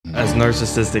as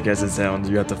narcissistic as it sounds,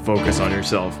 you have to focus on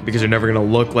yourself because you're never going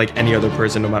to look like any other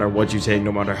person no matter what you take,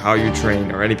 no matter how you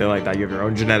train or anything like that. You have your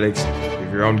own genetics, you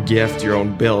have your own gift, your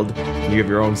own build, and you have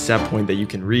your own set point that you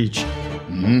can reach.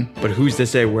 Mm-hmm. But who's to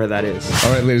say where that is?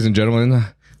 All right, ladies and gentlemen,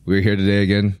 we're here today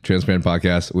again, Transparent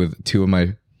Podcast, with two of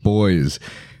my boys.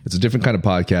 It's a different kind of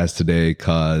podcast today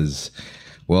because,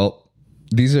 well,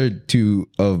 these are two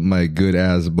of my good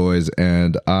ass boys,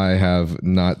 and I have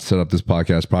not set up this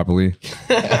podcast properly.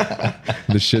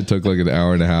 This shit took like an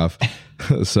hour and a half.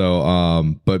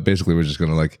 So, but basically we're just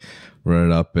going to like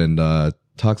run it up and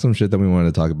talk some shit that we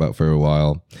wanted to talk about for a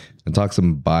while and talk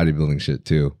some bodybuilding shit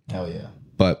too. Hell yeah.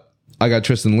 But I got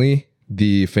Tristyn Lee,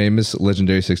 the famous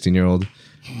legendary 16-year-old.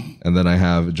 And then I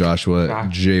have Joshua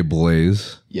J.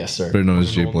 Blaze. Yes, sir. Better known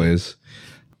as J. Blaze.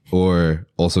 Or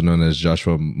also known as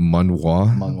Joshua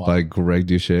Manoi by Greg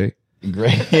Douchet.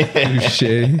 Greg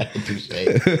Douchet.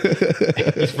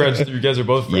 He's friends. You guys are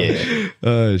both friends. Yeah.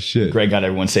 Oh, shit. Greg got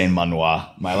everyone saying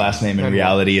Manoi. My last name in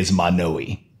reality is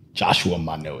Manoi. Joshua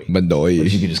Manoi. Manoi.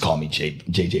 But you can just call me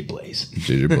JJ Blaze.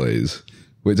 JJ Blaze.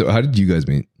 Wait, so how did you guys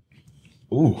meet?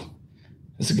 Ooh,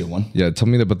 that's a good one. Yeah, tell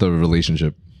me about the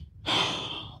relationship.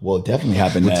 Well, it definitely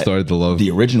happened What started the love? The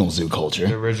original Zoo Culture.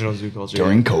 The original Zoo Culture.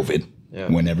 During COVID. Yeah.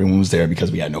 When everyone was there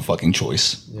because we had no fucking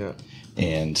choice. Yeah.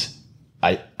 And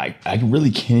I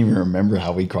really can't even remember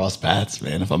how we crossed paths,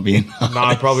 man, if I'm being honest.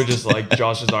 I probably just like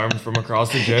Josh's arm from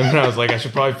across the gym, and I was like, I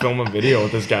should probably film a video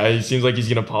with this guy. He seems like he's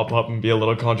gonna pop up and be a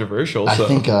little controversial. I So.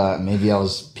 think maybe I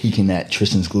was peeking at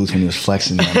Tristyn's glutes when he was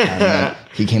flexing one time.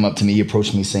 He came up to me, he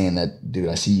approached me saying that, dude,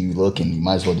 I see you look and you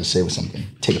might as well just say with something.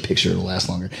 Take a picture, it'll last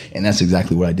longer. And that's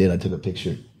exactly what I did. I took a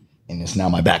picture and it's now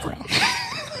my background.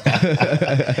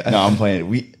 No, I'm playing.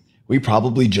 We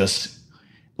probably just,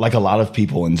 like a lot of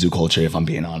people in Zoo Culture, if I'm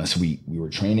being honest, we were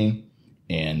training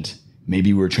and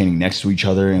maybe we were training next to each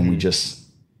other and we just,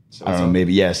 I don't know,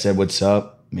 maybe, said what's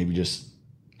up. Maybe just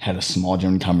had a small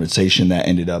general conversation that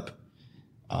ended up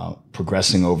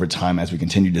progressing over time as we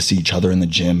continued to see each other in the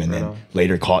gym and then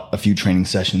later caught a few training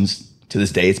sessions. To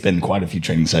this day, it's been quite a few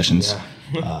training sessions,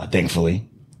 thankfully.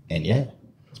 And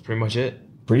that's pretty much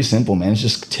it. Pretty simple, man. It's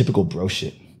just typical bro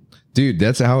shit. Dude,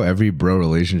 that's how every bro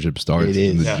relationship starts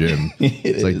in the gym.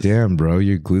 It's like, damn, bro,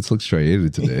 your glutes look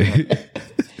striated today.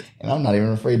 And I'm not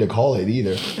even afraid to call it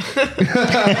either.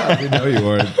 I know you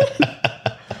aren't.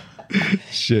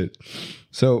 Shit.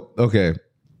 So, okay.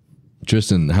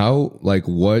 Tristyn,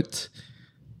 what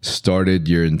started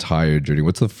your entire journey?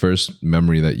 What's the first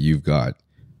memory that you've got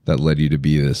that led you to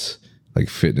be this like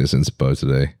fitness inspo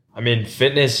today? I mean,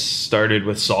 fitness started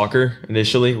with soccer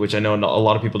initially, which I know a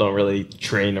lot of people don't really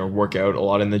train or work out a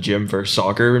lot in the gym for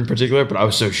soccer in particular, but I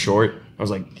was so short. I was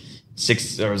like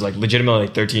legitimately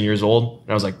like 13 years old, and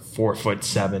I was like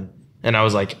 4'7", and I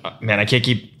was like, man, I can't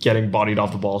keep getting bodied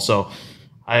off the ball. So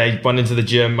I went into the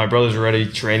gym. My brothers were already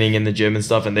training in the gym and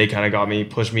stuff, and they kind of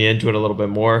pushed me into it a little bit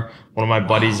more. One of my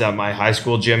buddies at my high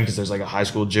school gym, because there's like a high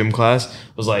school gym class,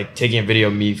 was like taking a video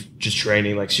of me just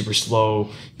training like super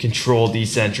slow, controlled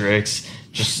eccentrics,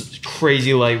 just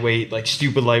crazy lightweight, like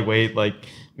stupid lightweight, like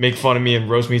make fun of me and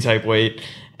roast me type weight.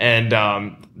 And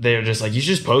they're just like, you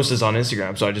should just post this on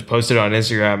Instagram. So I just posted it on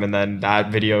Instagram, and then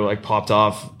that video like popped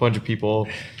off. A bunch of people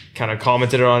kind of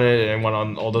commented on it and went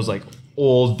on all those like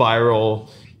old viral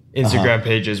Instagram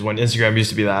pages when Instagram used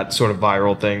to be that sort of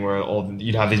viral thing where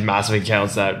you'd have these massive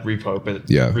accounts that repurpose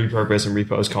and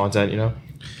repost content, you know?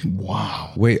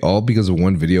 Wow. Wait, all because of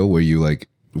one video where you like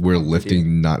were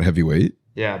lifting not heavy weight?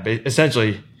 Yeah,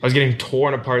 essentially. I was getting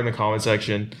torn apart in the comment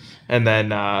section, and then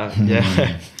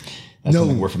That's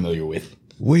something we're familiar with.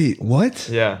 Wait, what?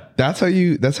 Yeah. That's how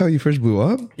you first blew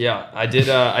up? Yeah, I did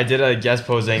a guest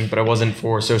posing, but it wasn't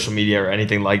for social media or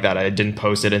anything like that. I didn't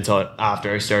post it until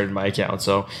after I started my account.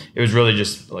 So it was really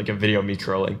just like a video of me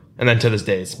curling. And then to this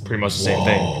day, it's pretty much the same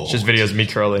thing. It's just videos of me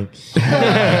curling.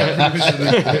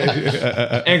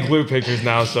 And glue pictures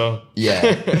now, so.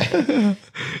 Yeah.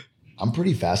 I'm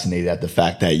pretty fascinated at the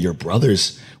fact that your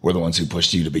brothers were the ones who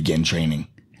pushed you to begin training.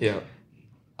 Yeah.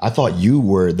 I thought you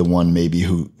were the one maybe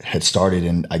who had started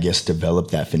and I guess developed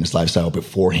that fitness lifestyle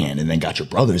beforehand and then got your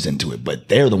brothers into it, but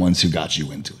they're the ones who got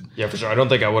you into it. Yeah, for sure. I don't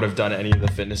think I would have done any of the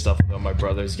fitness stuff without my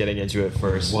brothers getting into it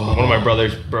first. Whoa. One of my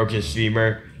brothers broke his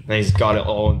femur, and he's got it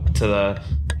all into the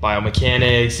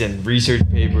biomechanics and research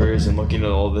papers and looking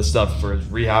at all this stuff for his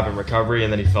rehab and recovery,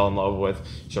 and then he fell in love with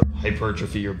sort of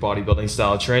hypertrophy or bodybuilding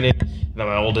style training. And then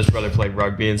my oldest brother played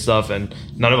rugby and stuff, and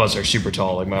none of us are super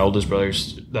tall. Like my oldest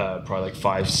brother's probably like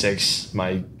 5'6",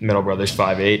 my middle brother's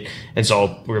 5'8", and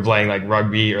so we were playing like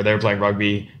rugby, or they were playing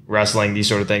rugby, wrestling, these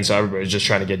sort of things. So everybody was just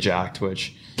trying to get jacked,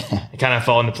 which it kind of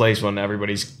fell into place when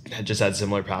everybody's just had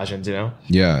similar passions, you know?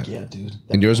 Yeah. Yeah, dude.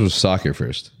 And yours was soccer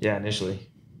first. Yeah, initially.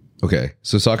 Okay.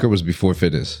 So soccer was before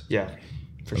fitness. Yeah,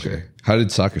 for sure. Okay. How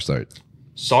did soccer start?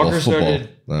 Soccer Well, football. started.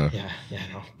 No. Yeah,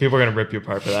 no. People are gonna rip you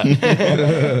apart for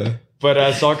that.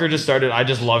 But soccer just started. I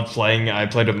just loved playing. I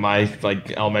played with my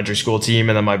like elementary school team,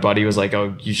 and then my buddy was like,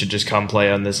 "Oh, you should just come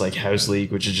play on this like house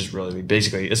league, which is just really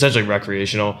basically essentially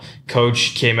recreational."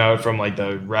 Coach came out from like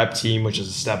the rep team, which is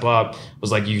a step up.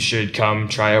 Was like, "You should come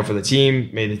try out for the team."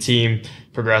 Made the team,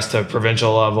 progressed to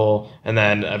provincial level, and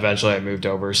then eventually I moved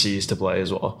overseas to play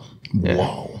as well. Yeah.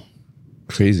 Wow.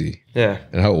 Crazy. Yeah.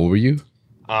 And how old were you?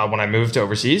 When I moved to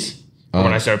overseas, or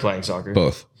when I started playing soccer.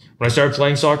 Both. When I started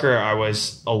playing soccer, I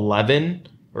was 11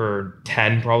 or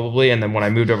 10 probably. And then when I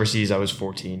moved overseas, I was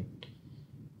 14.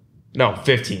 No,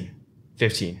 15.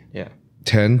 15, yeah.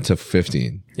 10 to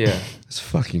 15. Yeah. That's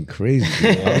fucking crazy.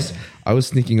 I was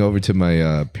sneaking over to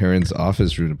my parents'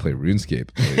 office room to play RuneScape.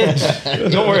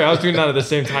 Don't worry, I was doing that at the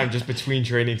same time, just between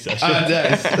training sessions.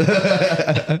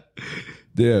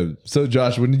 Damn. So,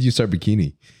 Josh, when did you start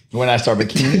bikini? When I start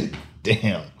bikini,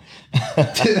 damn.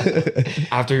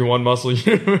 After you won Muscle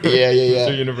Universe. Yeah.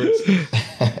 Muscle Universe.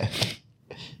 I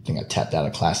think I tapped out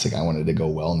a classic. I wanted to go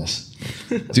wellness.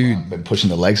 Dude. I've been pushing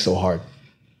the legs so hard.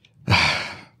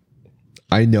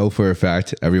 I know for a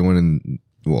fact everyone in,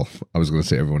 well, I was going to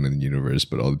say everyone in the universe,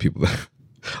 but all the people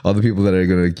that are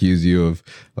going to accuse you of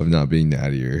not being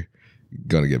natty are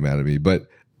going to get mad at me. But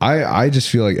I just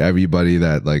feel like everybody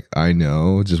that like I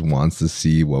know just wants to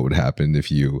see what would happen if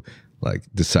you like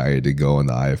decided to go on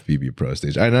the IFBB Pro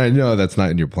stage. And I know that's not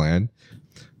in your plan,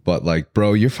 but like,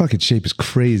 bro, your fucking shape is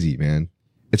crazy, man.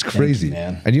 It's crazy. Thank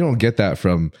you, man. And you don't get that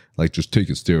from like just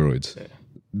taking steroids. Yeah.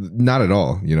 Not at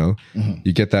all, you know? Mm-hmm.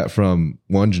 You get that from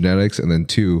one, genetics, and then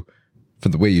two,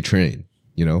 from the way you train,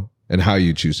 you know, and how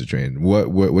you choose to train.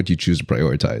 What you choose to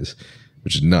prioritize,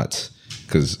 which is nuts.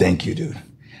 Because thank you, dude.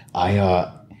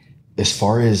 I as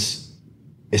far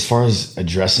as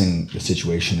addressing the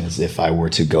situation as if I were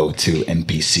to go to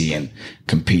NPC and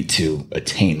compete to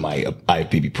attain my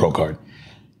IFBB Pro card,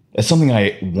 that's something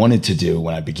I wanted to do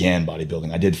when I began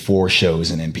bodybuilding. I did 4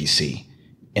 shows in NPC,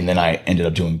 and then I ended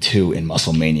up doing 2 in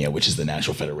Muscle Mania, which is the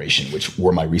National Federation, which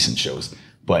were my recent shows.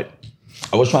 But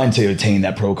I was trying to attain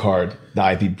that pro card, the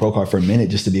IFBB Pro card, for a minute,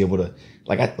 just to be able to,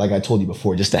 like I told you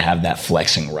before, just to have that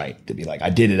flexing right, to be like, I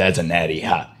did it as a natty,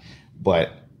 ha.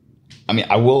 But I mean,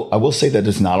 I will say that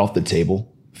it's not off the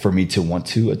table for me to want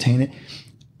to attain it.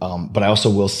 But I also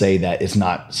will say that it's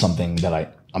not something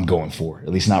that I'm going for, at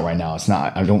least not right now. It's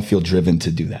not, I don't feel driven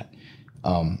to do that.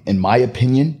 In my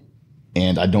opinion,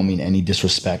 and I don't mean any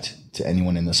disrespect to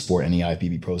anyone in the sport, any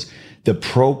IFBB pros, the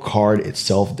pro card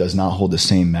itself does not hold the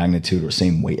same magnitude or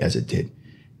same weight as it did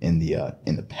in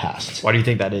the past. Why do you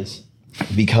think that is?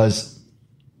 Because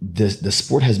the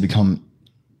sport has become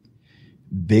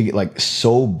big, like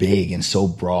so big and so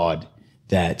broad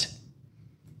that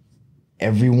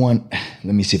everyone,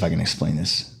 let me see if I can explain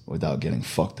this without getting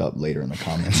fucked up later in the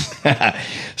comments.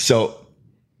 So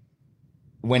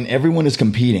when everyone is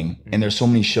competing and there's so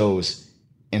many shows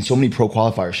and so many pro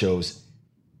qualifier shows,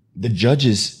 the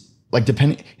judges, like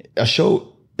a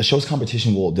show's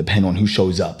competition will depend on who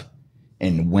shows up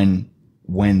and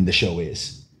when the show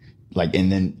is. Like,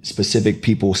 and then specific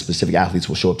people, specific athletes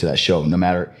will show up to that show, no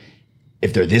matter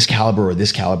if they're this caliber or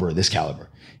this caliber or this caliber.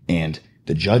 And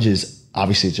the judges,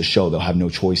 obviously it's a show, they'll have no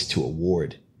choice to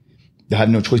award. They'll have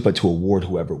no choice but to award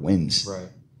whoever wins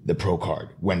the pro card.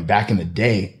 When back in the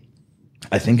day,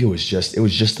 I think it was just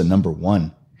the number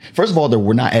one. First of all, there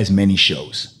were not as many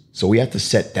shows. So we have to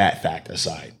set that fact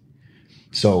aside.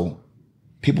 So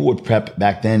people would prep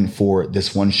back then for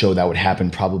this one show that would happen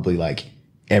probably like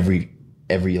every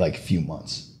like few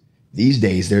months. These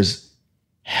days, there's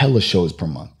hella shows per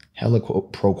month. Hella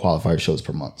pro qualifier shows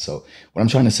per month. So what I'm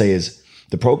trying to say is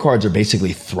the pro cards are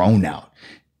basically thrown out.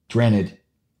 Granted,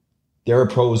 there are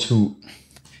pros who,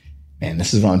 man,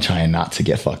 this is what I'm trying not to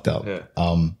get fucked up.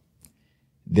 Yeah.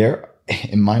 There,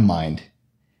 in my mind,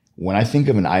 when I think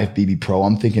of an IFBB pro,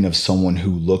 I'm thinking of someone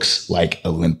who looks like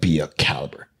Olympia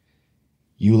caliber.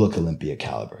 You look Olympia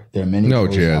caliber. There are many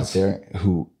pros out there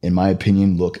who, in my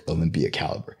opinion, look Olympia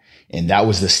caliber. And that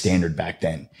was the standard back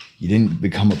then. You didn't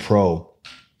become a pro.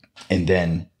 And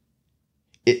then,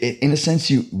 in a sense,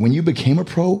 when you became a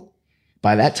pro,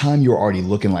 by that time, you were already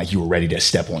looking like you were ready to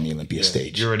step on the Olympia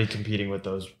stage. You're already competing with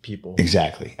those people.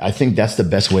 Exactly. I think that's the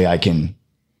best way I can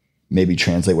maybe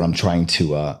translate what I'm trying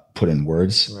to put in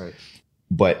words. Right.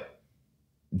 But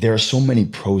there are so many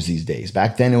pros these days.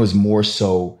 Back then, it was more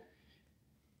so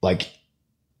like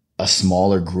a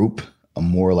smaller group,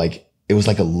 it was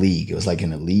like a league. It was like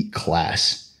an elite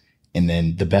class. And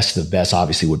then the best of the best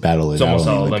obviously would battle it It's out almost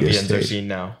on all the Olympia Olympians are stage. seen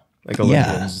now. Like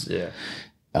Olympians, yeah.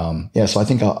 So I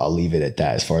think I'll leave it at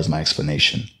that as far as my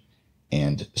explanation.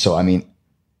 And so, I mean,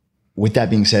 with that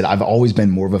being said, I've always been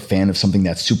more of a fan of something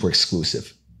that's super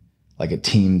exclusive, like a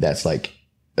team that's like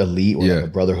elite or like a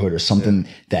brotherhood or something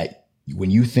that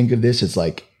when you think of this, it's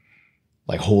like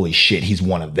holy shit, he's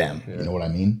one of them. You know what I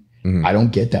mean? Mm-hmm. I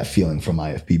don't get that feeling from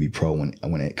IFBB Pro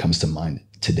when it comes to mind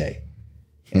today.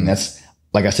 And that's,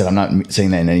 like I said, I'm not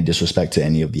saying that in any disrespect to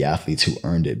any of the athletes who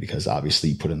earned it, because obviously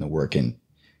you put in the work, and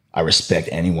I respect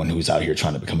anyone who's out here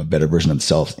trying to become a better version of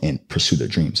themselves and pursue their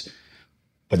dreams.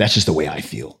 But that's just the way I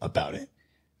feel about it.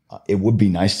 It would be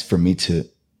nice for me to,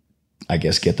 I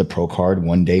guess, get the pro card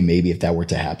one day, maybe if that were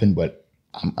to happen. But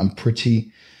I'm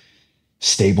pretty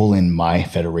stable in my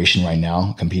federation right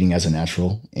now, competing as a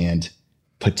natural, and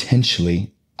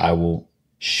potentially I will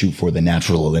shoot for the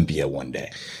natural Olympia one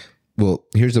day. Well,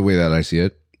 here's the way that I see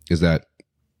it, is that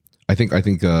I think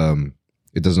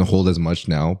it doesn't hold as much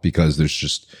now because there's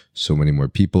just so many more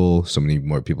people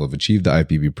have achieved the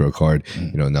IFBB Pro card.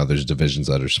 You know, now there's divisions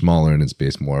that are smaller and it's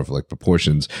based more of like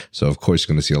proportions. So of course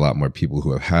you're going to see a lot more people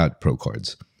who have had pro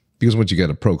cards, because once you get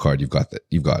a pro card, you've got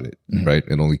it, right?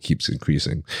 It only keeps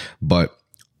increasing. But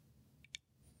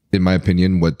in my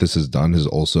opinion, what this has done is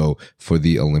also for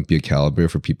the Olympia caliber,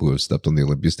 for people who have stepped on the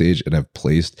Olympia stage and have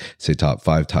placed, say, top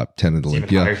 5, top 10 at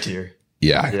Olympia. Even higher tier.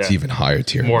 Yeah, it's even higher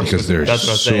tier because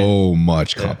there's so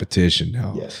much competition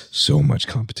now. Yes. So much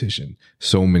competition.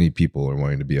 So many people are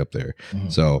wanting to be up there.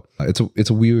 So it's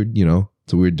a weird,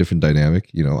 it's a weird different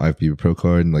dynamic. IFBB Pro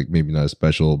card, and like maybe not as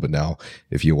special, but now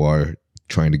if you are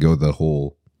trying to go the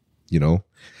whole,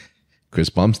 Chris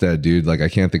Bumstead, dude, like I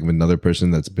can't think of another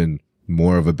person that's been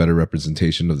more of a better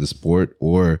representation of the sport,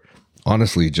 or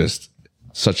honestly just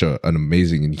such an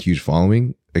amazing and huge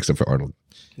following, except for Arnold.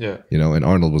 Yeah. And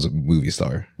Arnold was a movie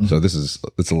star. So it's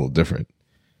a little different.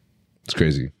 It's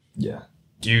crazy. Yeah.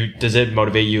 Does it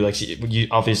motivate you? Like, you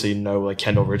obviously know like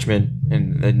Kendall Richmond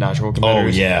and the natural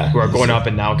competitors who are going up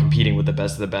and now competing with the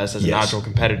best of the best as a natural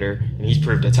competitor. And he's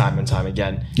proved it time and time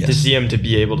again. To see him to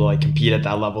be able to like compete at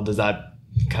that level, does that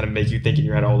kind of make you think in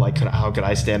your head, oh, like how could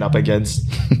I stand up against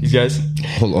these guys?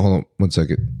 Hold on 1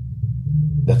 second.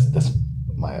 That's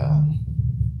my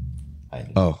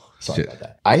sorry about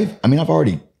that. I've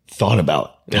already thought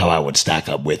about how I would stack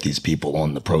up with these people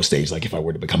on the pro stage, like if I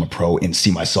were to become a pro and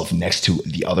see myself next to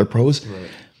the other pros. Right.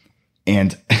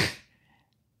 And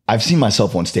I've seen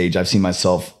myself on stage. I've seen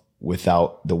myself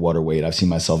without the water weight. I've seen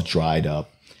myself dried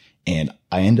up, and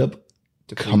I end up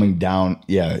coming down,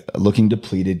 looking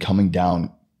depleted, coming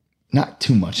down, not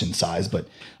too much in size, but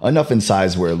enough in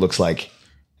size where it looks like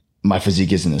my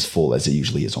physique isn't as full as it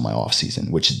usually is on my off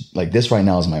season, which is like this right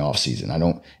now is my off season. I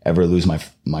don't ever lose my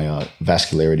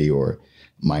vascularity or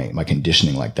my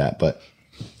conditioning like that. But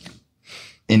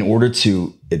in order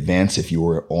to advance, if you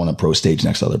were on a pro stage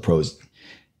next to other pros,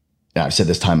 and I've said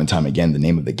this time and time again, the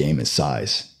name of the game is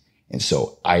size. And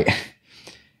so I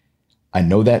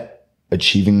know that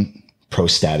achieving pro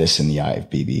status in the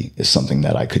IFBB is something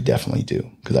that I could definitely do,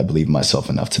 because I believe in myself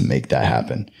enough to make that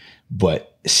happen. But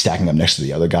stacking up next to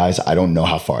the other guys, I don't know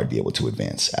how far I'd be able to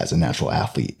advance as a natural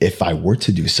athlete. If I were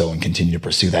to do so and continue to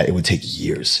pursue that, it would take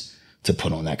years to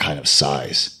put on that kind of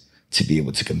size to be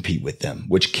able to compete with them,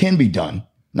 which can be done.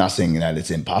 Not saying that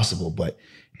it's impossible, but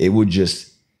I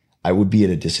would be at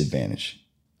a disadvantage.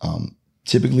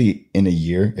 Typically in a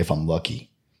year, if I'm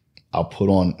lucky, I'll put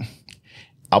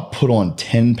on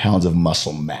 10 pounds of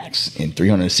muscle max in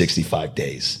 365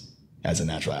 days as a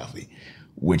natural athlete,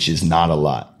 which is not a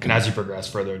lot. And as you progress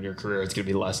further in your career, it's going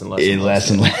to be less and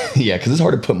less. Yeah, because it's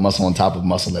hard to put muscle on top of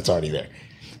muscle that's already there.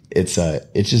 It's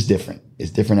just different.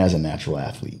 It's different as a natural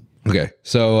athlete. Okay,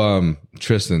 so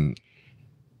Tristyn,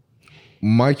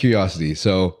 my curiosity.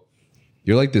 So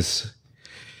you're like this,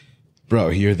 bro.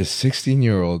 You're the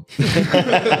 16-year-old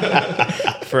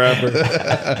forever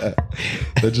that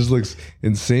just looks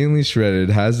insanely shredded,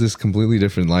 has this completely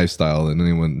different lifestyle than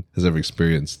anyone has ever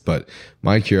experienced. But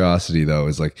my curiosity though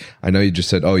is like, I know you just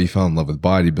said, oh, you fell in love with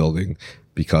bodybuilding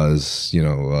because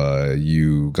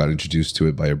you got introduced to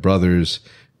it by your brothers,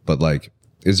 but like,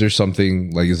 is there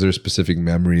a specific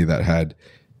memory that had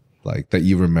like that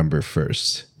you remember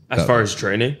first as far as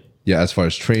training? Yeah, as far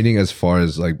as training, as far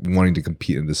as like wanting to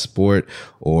compete in the sport,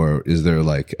 or is there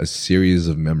like a series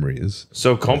of memories?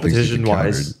 So competition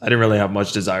wise, I didn't really have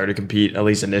much desire to compete, at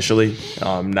least initially.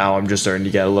 Now I'm just starting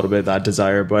to get a little bit of that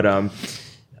desire. But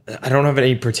I don't have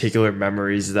any particular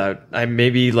memories that I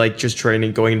maybe like just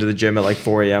training, going into the gym at like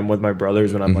 4 a.m. with my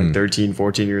brothers when I'm like 13,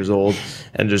 14 years old,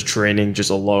 and just training just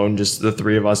alone, just the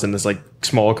three of us in this like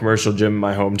small commercial gym in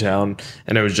my hometown.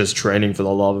 And it was just training for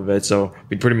the love of it. So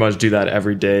we'd pretty much do that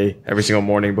every day, every single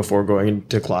morning before going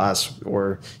into class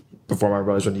or before my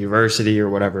brothers went to university or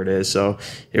whatever it is. So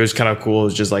it was kind of cool. It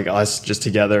was just like us just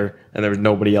together, and there was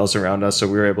nobody else around us. So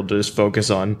we were able to just focus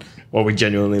on what we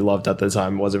genuinely loved at the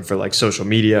time. It wasn't for like social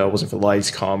media. It wasn't for likes,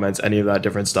 comments, any of that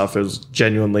different stuff. It was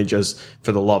genuinely just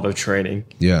for the love of training.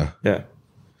 Yeah. Yeah.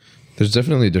 There's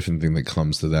definitely a different thing that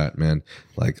comes to that, man.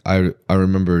 Like I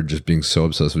remember just being so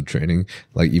obsessed with training.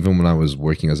 Like even when I was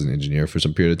working as an engineer for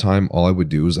some period of time, all I would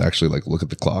do was actually like look at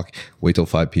the clock, wait till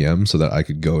 5 p.m. so that I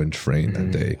could go and train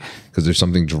that day. Because there's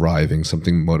something driving,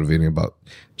 something motivating about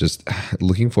just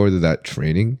looking forward to that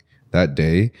training that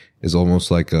day is almost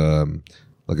like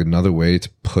another way to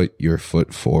put your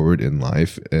foot forward in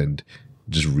life and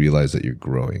just realize that you're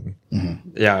growing.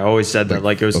 Yeah, I always said that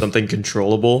like it was something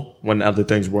controllable when other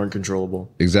things weren't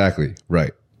controllable. Exactly,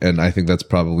 right. And I think that's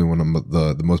probably one of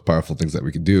the most powerful things that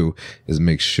we could do is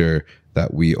make sure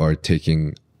that we are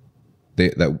taking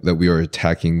that we are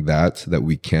attacking that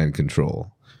we can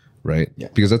control, right? Yeah.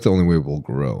 Because that's the only way we'll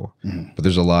grow. But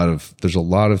there's a lot of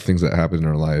things that happen in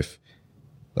our life,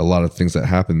 a lot of things that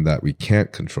happen that we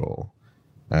can't control,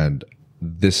 and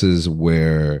this is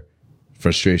where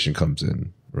frustration comes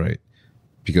in, right?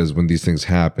 Because when these things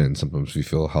happen, sometimes we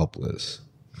feel helpless.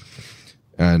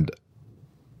 And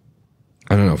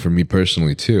I don't know, for me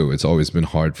personally too, it's always been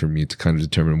hard for me to kind of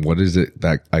determine what is it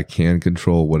that I can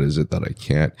control, what is it that I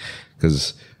can't.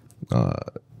 Because,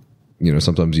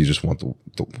 sometimes you just want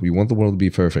you want the world to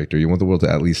be perfect, or you want the world to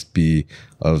at least be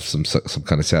of some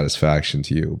kind of satisfaction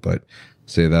to you. But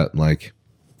say that like,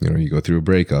 you go through a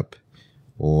breakup,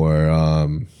 or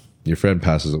your friend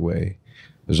passes away.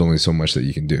 There's only so much that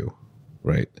you can do,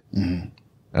 right? And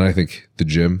I think the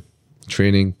gym,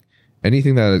 training,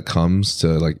 anything that it comes to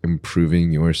like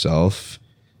improving yourself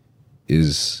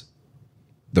is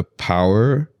the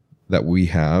power that we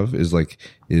have is the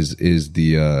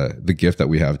gift that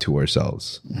we have to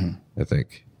ourselves. I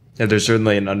think. Yeah, there's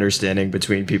certainly an understanding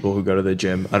between people who go to the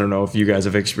gym. I don't know if you guys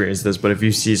have experienced this, but if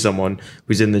you see someone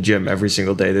who's in the gym every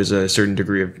single day, there's a certain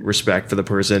degree of respect for the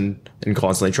person and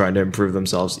constantly trying to improve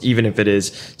themselves, even if it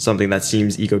is something that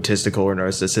seems egotistical or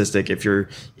narcissistic. If you're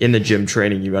in the gym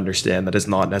training, you understand that it's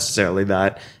not necessarily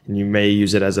that, and you may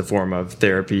use it as a form of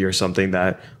therapy or something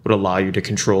that would allow you to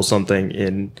control something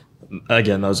in,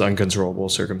 again, those uncontrollable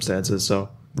circumstances. So.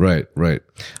 Right.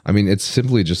 I mean, it's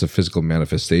simply just a physical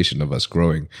manifestation of us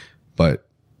growing, but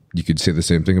you could say the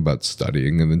same thing about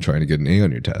studying and then trying to get an A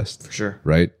on your test. For sure.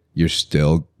 Right? You're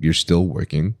still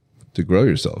working to grow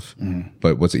yourself.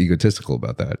 But what's egotistical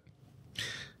about that?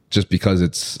 Just because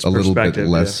it's a little bit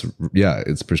less,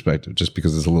 it's perspective. Just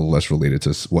because it's a little less related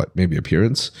to maybe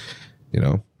appearance,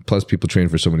 Plus, people train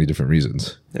for so many different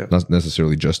reasons, not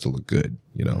necessarily just to look good,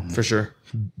 For sure.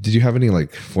 Did you have any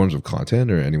like forms of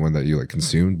content or anyone that you like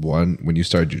consumed when you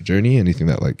started your journey? Anything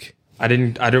that like I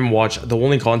didn't watch. The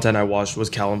only content I watched was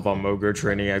Callum von Moger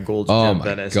training at Gold's Gym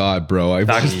Venice. God, bro! I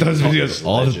watch those videos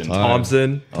all the time.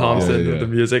 Thompson with the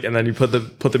music, and then you put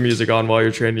the music on while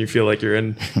you're training. You feel like you're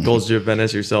in Gold's Gym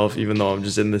Venice yourself, even though I'm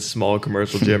just in this small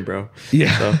commercial gym, bro.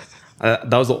 Yeah. So,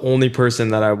 that was the only person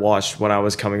that I watched when I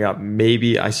was coming up.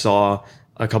 Maybe I saw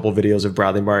a couple videos of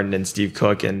Bradley Martin and Steve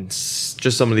Cook and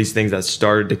just some of these things that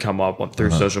started to come up through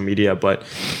social media. But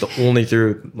the only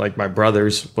through like my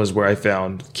brothers was where I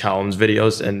found Callum's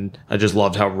videos, and I just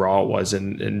loved how raw it was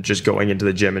and just going into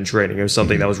the gym and training. It was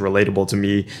something that was relatable to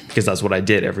me because that's what I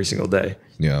did every single day.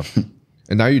 Yeah.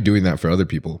 And now you're doing that for other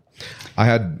people. I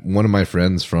had one of my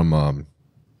friends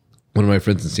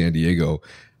in San Diego,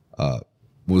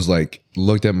 was like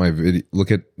looked at my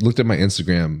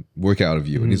Instagram workout of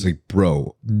you, and he's like,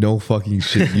 bro, no fucking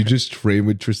shit, you just train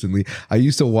with Tristyn Lee. I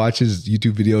used to watch his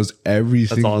YouTube videos every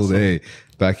single day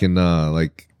back in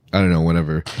like I don't know,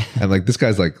 whenever. And like this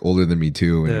guy's like older than me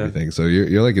too and everything. So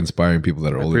you're like inspiring people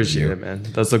that are older than you. Appreciate it, man.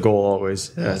 That's the goal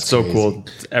always. Yeah, it's so cool.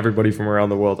 Everybody from around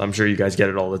the world, I'm sure you guys get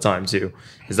it all the time too,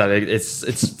 is that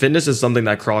it's fitness is something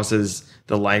that crosses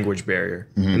the language barrier.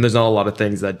 And there's not a lot of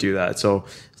things that do that. So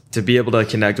to be able to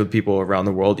connect with people around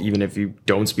the world, even if you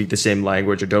don't speak the same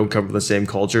language or don't come from the same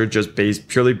culture, just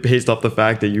purely based off the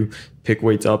fact that you pick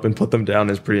weights up and put them down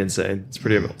is pretty insane. It's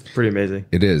pretty amazing.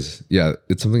 It is. Yeah.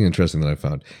 It's something interesting that I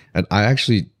found. And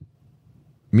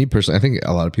me personally, I think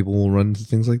a lot of people will run into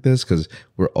things like this because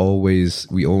we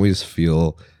always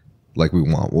feel like we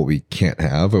want what we can't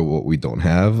have or what we don't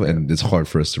have. And it's hard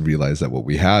for us to realize that what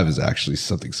we have is actually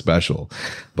something special.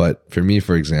 But for me,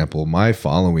 for example, my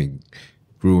following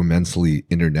grew immensely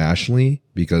internationally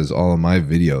because all of my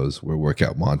videos were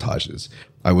workout montages.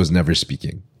 I was never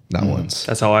speaking, not once.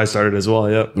 That's how I started as well.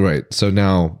 Yep. Right. So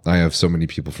now I have so many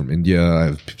people from India. I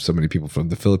have so many people from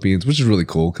the Philippines, which is really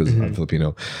cool because I'm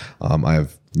Filipino. I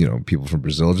have, people from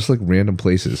Brazil, just like random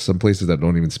places, some places that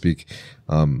don't even speak,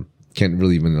 can't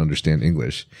really even understand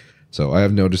English. So I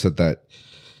have noticed that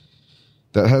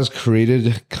has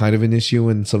created kind of an issue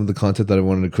in some of the content that I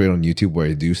wanted to create on YouTube where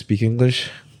I do speak English.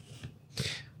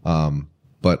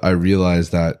 But I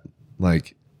realized that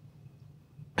like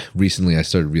recently I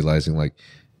started realizing like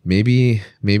maybe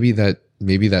that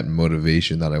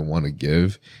motivation that I want to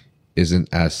give isn't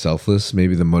as selfless.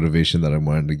 Maybe the motivation that I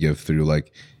wanted to give through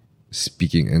like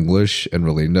speaking English and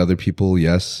relating to other people.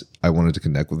 Yes, I wanted to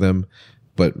connect with them.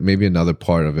 But maybe another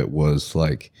part of it was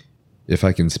like, if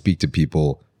I can speak to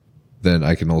people, then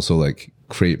I can also like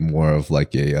create more of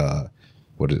like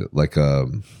what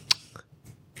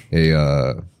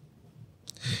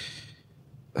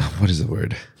is the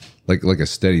word? Like a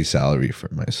steady salary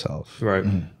for myself. Right.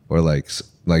 Or like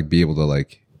be able to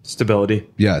like stability.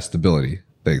 Yeah, stability.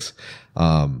 Thanks.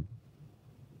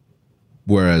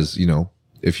 Whereas,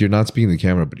 if you're not speaking to the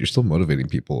camera, but you're still motivating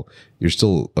people, you're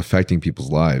still affecting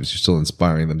people's lives, you're still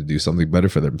inspiring them to do something better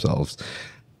for themselves,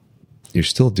 you're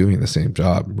still doing the same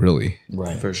job, really.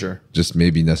 Right. For sure. Just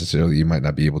maybe necessarily you might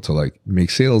not be able to like make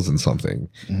sales in something.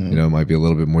 It might be a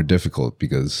little bit more difficult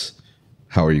because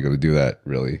how are you going to do that,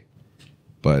 really?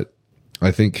 But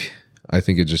I think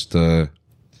it just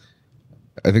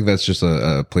I think that's just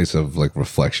a place of like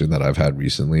reflection that I've had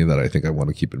recently that I think I want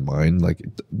to keep in mind. Like,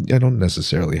 I don't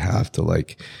necessarily have to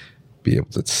like be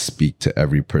able to speak to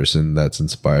every person that's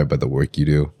inspired by the work you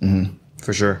do.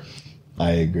 For sure.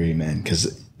 I agree, man.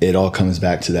 Because it all comes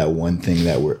back to that one thing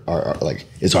that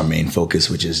it's our main focus,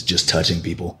 which is just touching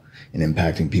people and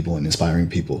impacting people and inspiring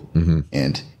people.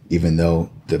 And even though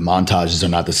the montages are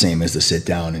not the same as the sit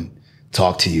down and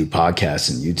talk to you podcasts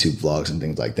and YouTube vlogs and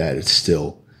things like that, it's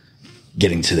still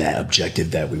getting to that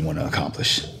objective that we want to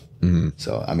accomplish.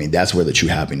 So, I mean, that's where the true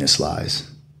happiness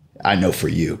lies. I know for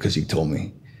you, because you told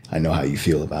me, I know how you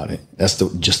feel about it. That's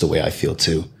just the way I feel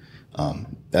too.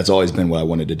 That's always been what I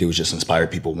wanted to do, is just inspire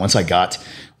people. Once I got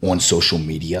on social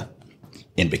media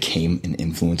and became an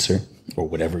influencer, or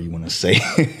whatever you want to say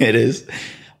it is,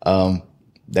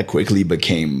 that quickly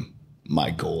became my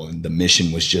goal. And the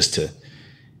mission was just to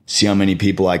see how many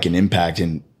people I can impact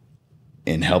and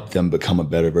help them become a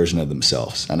better version of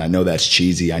themselves. And I know that's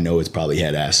cheesy. I know it's probably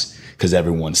head ass because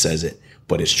everyone says it,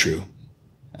 but it's true.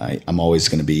 I'm always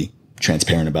going to be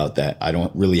transparent about that. I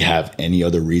don't really have any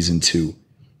other reason to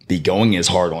be going as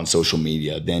hard on social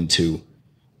media than to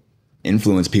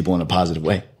influence people in a positive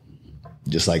way.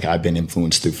 Just like I've been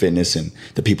influenced through fitness and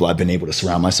the people I've been able to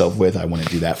surround myself with, I want to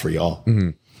do that for y'all.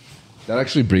 That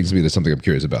actually brings me to something I'm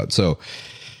curious about. So,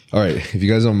 all right, if you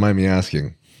guys don't mind me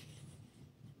asking,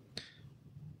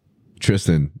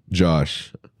 Tristyn,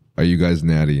 Josh, are you guys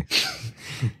natty?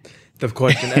 The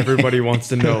question everybody wants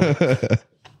to know.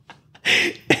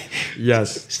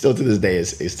 Yes. Still to this day,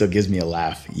 it still gives me a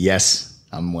laugh. Yes,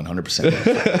 I'm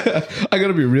 100%. I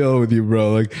gotta be real with you,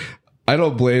 bro. Like, I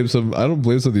don't blame some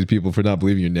of these people for not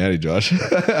believing you're natty, Josh.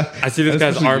 I see this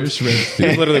guy's arms. He's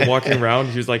literally walking around.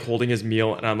 He was like holding his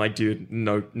meal, and I'm like, dude,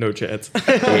 no chance.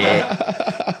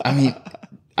 I mean,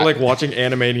 like watching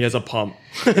anime, and he has a pump.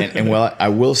 and well, I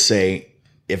will say,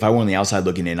 if I were on the outside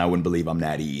looking in, I wouldn't believe I'm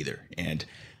natty either. And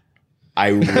I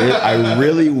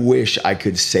really wish I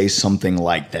could say something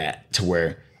like that to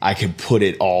where I could put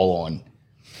it all on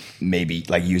maybe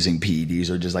like using PEDs,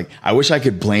 or just like, I wish I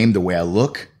could blame the way I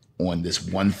look on this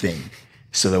one thing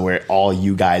so that where all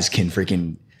you guys can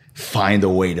freaking find a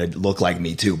way to look like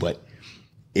me too. But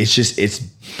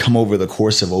it's come over the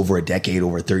course of over a decade,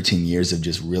 over 13 years of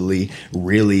just really,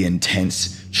 really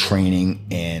intense training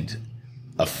and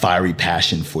a fiery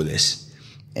passion for this.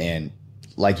 And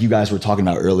like you guys were talking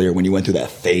about earlier, when you went through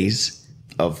that phase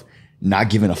of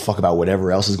not giving a fuck about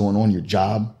whatever else is going on, your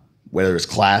job, whether it's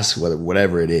class,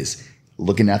 whatever it is,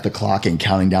 looking at the clock and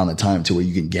counting down the time to where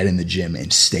you can get in the gym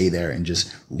and stay there and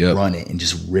just run it and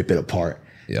just rip it apart.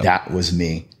 That was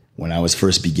me when I was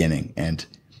first beginning. And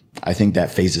I think that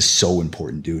phase is so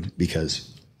important, dude,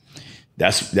 because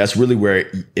that's really where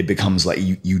it becomes like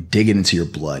you dig it into your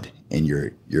blood and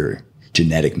your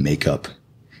genetic makeup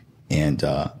and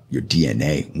your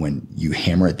DNA. When you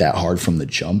hammer it that hard from the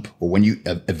jump, or when you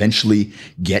eventually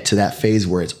get to that phase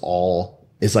where it's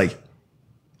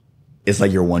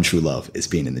like your one true love is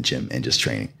being in the gym and just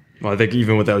training. Well, I think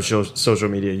even without social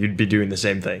media, you'd be doing the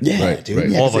same thing. Yeah, Right, dude. right.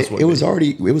 Yeah, All of 'cause us would it was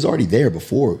be. already there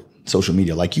before social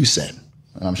media, like you said.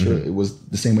 And I'm sure it was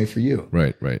the same way for you.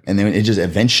 Right, right. And then it just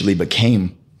eventually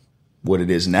became what it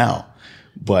is now.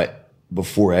 But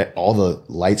before all the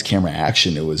lights, camera,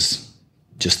 action, it was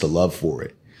just the love for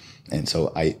it. And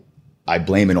so I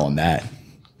blame it on that.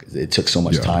 It took so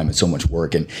much time and so much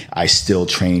work, and I still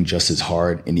train just as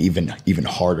hard and even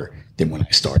harder than when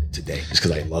I started today, just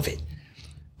because I love it.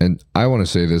 And I want to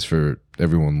say this for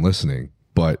everyone listening,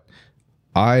 but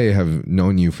I have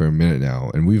known you for a minute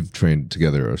now, and we've trained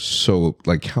together so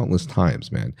like countless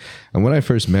times, man. And when I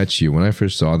first met you, when I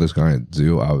first saw this guy at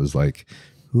zoo, I was like,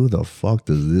 who the fuck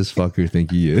does this fucker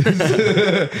think he is?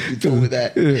 You told me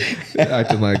that.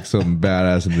 Acting like some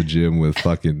badass in the gym with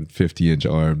fucking 50-inch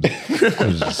arms. I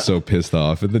was just so pissed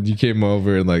off. And then you came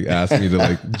over and like asked me to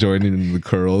like join in the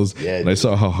curls. Yeah, and I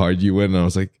saw how hard you went, and I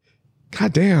was like,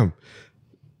 God damn,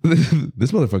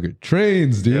 this motherfucker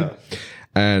trains, dude. Yeah.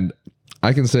 And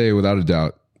I can say without a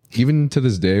doubt, even to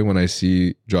this day, when I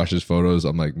see Josh's photos,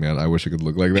 I'm like, man, I wish I could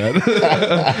look like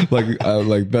that.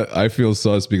 like that. I feel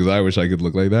sus because I wish I could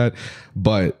look like that.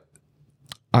 But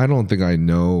I don't think I've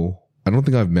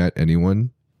met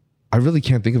anyone. I really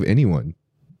can't think of anyone.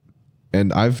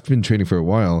 And I've been training for a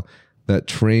while that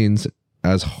trains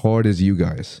as hard as you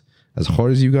guys.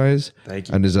 Thank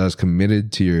you. And is as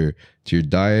committed to your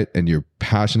diet and your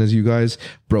passion as you guys.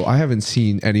 Bro, I haven't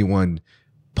seen anyone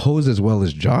pose as well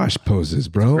as Josh poses,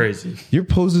 bro. Crazy. Your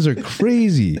poses are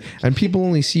crazy. And people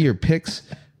only see your pics,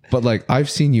 but like I've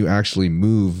seen you actually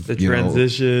move The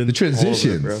transitions. The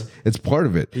transitions. Bro. It's part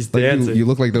of it. He's like dancing. you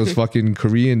look like those fucking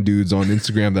Korean dudes on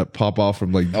Instagram that pop off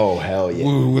from like Oh hell yeah!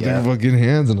 with their fucking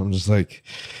hands, and I'm just like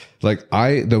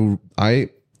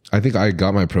I think I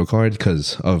got my pro card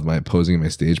because of my posing and my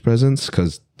stage presence,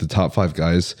 because the top 5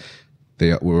 guys,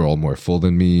 they were all more full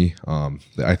than me.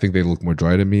 I think they look more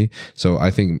dry than me. So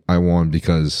I think I won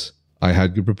because I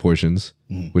had good proportions,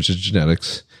 which is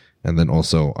genetics. And then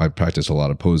also I practiced a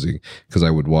lot of posing because I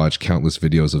would watch countless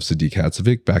videos of Sadiq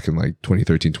Hatzovic back in like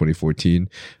 2013, 2014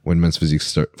 when Men's Physique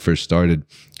first started,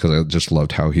 because I just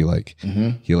loved how he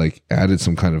added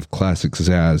some kind of classic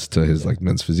zazz to his like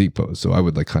Men's Physique pose. So I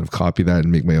would like kind of copy that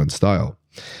and make my own style.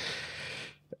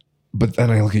 But then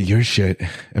I look at your shit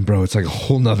and bro, it's like a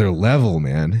whole nother level,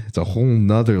 man. It's a whole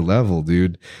nother level,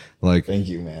 dude. Like, Thank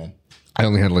you, man. I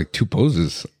only had like 2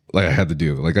 poses. Like I had to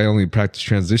do, like I only practiced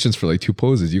transitions for like 2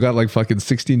 poses. You got like fucking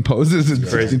 16 poses and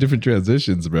 16 different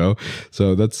transitions, bro.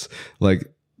 So that's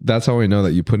how I know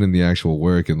that you put in the actual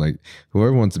work. And like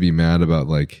whoever wants to be mad about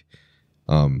like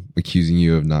accusing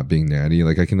you of not being natty,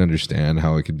 like I can understand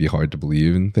how it can be hard to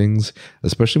believe in things,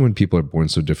 especially when people are born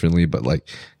so differently. But like,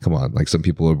 come on, like some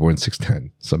people are born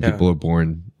 6'10", some people are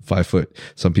born 5 foot,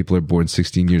 some people are born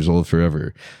 16 years old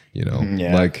forever. You know,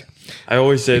 like. I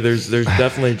always say there's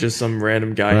definitely just some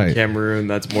random guy in Cameroon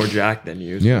that's more jacked than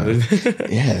you. So.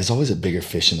 Yeah, there's always a bigger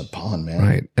fish in the pond, man.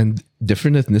 Right. And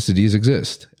different ethnicities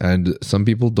exist. And some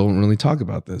people don't really talk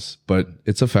about this, but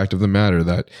it's a fact of the matter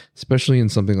that, especially in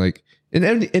something like in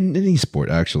any sport,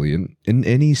 actually, in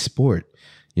any sport,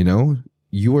 you know,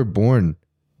 you are born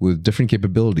with different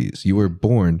capabilities. You were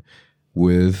born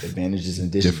with advantages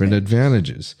and different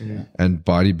advantages. Yeah. And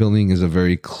bodybuilding is a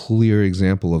very clear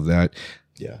example of that.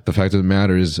 Yeah. The fact of the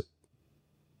matter is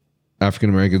African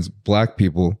Americans, black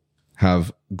people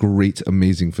have great,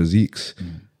 amazing physiques.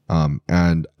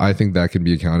 And I think that can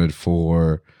be accounted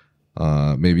for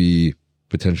maybe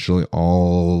potentially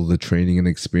all the training and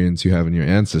experience you have in your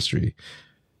ancestry.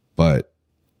 But,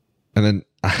 and then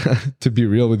to be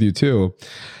real with you too,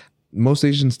 most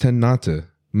Asians tend not to.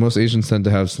 Most Asians tend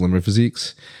to have slimmer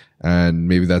physiques. And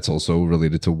maybe that's also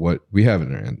related to what we have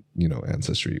in our,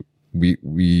 ancestry.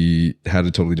 We had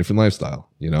a totally different lifestyle,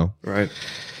 Right.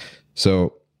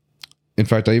 So, in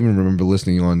fact, I even remember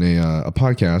listening on a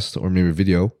podcast or maybe a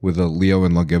video with Leo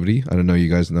and Longevity. I don't know, you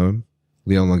guys know him,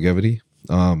 Leo and Longevity.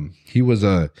 He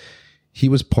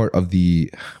was part of the,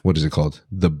 what is it called?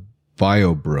 The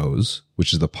Bio Bros,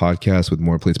 which is the podcast with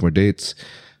More Plates, More Dates,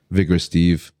 Vigorous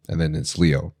Steve, and then it's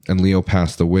Leo. And Leo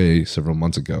passed away several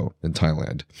months ago in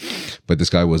Thailand. But this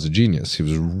guy was a genius. He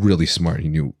was really smart. He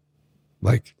knew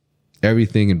like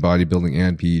everything in bodybuilding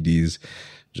and PEDs.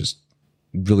 Just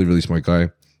really, really smart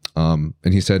guy. And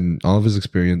he said in all of his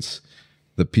experience,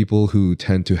 the people who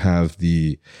tend to have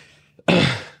the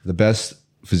best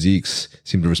physiques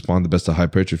seem to respond the best to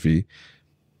hypertrophy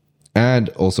and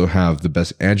also have the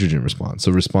best androgen response.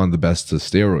 So respond the best to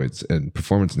steroids and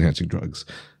performance enhancing drugs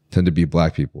tend to be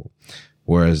black people.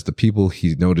 Whereas the people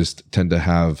he noticed tend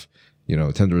to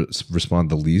respond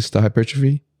the least to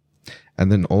hypertrophy.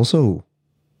 And then also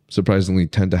surprisingly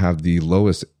tend to have the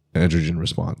lowest androgen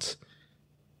response.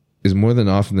 Is more than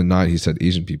often than not, he said,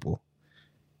 Asian people.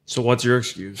 So what's your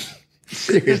excuse?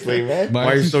 Seriously, man. Why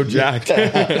are you so jacked?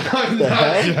 I'm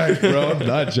not jacked, bro. I'm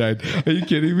not jacked. Are you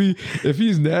kidding me? If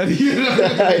he's natty,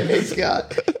 Hey,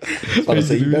 Scott. I was gonna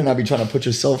say, you better not be trying to put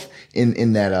yourself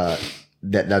in that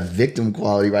that victim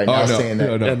quality right now, saying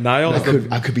that And Niall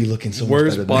I could be looking so much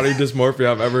worst better body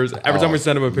dysmorphia I've ever. Every time we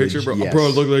send him a picture, bro, yes. bro,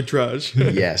 it look like trash.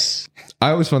 Yes.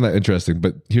 I always found that interesting.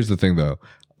 But here's the thing, though.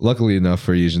 Luckily enough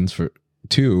for Asians,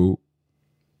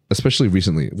 especially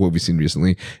recently, what we've seen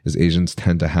recently is Asians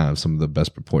tend to have some of the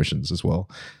best proportions as well.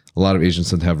 A lot of Asians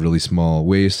tend to have really small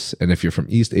waists, and if you're from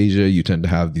East Asia, you tend to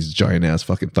have these giant ass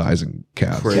fucking thighs and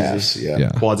calves. Crazy. Calves, yeah. Yeah.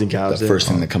 Quads and calves. The first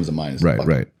thing that comes to mind is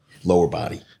Right. lower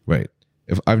body. Right.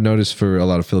 If I've noticed for a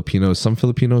lot of Filipinos, some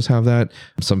Filipinos have that.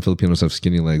 Some Filipinos have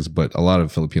skinny legs, but a lot of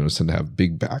Filipinos tend to have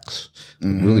big backs,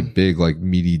 really big, like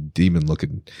meaty demon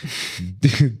looking,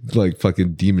 like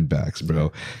fucking demon backs,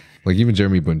 bro. Like even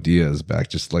Jeremy Buendia's back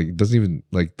just like doesn't even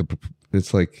like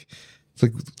it's like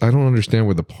I don't understand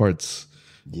where the parts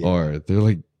are. They're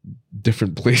like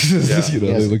different places. Yeah. You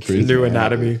know, they look crazy. New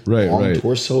anatomy. Right, Long right.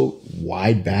 torso,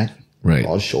 wide back, Right.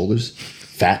 broad shoulders,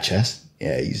 fat chest.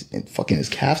 Yeah, he's and fucking his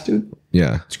calves, dude.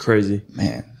 Yeah. It's crazy.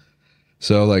 Man.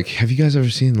 So like, have you guys ever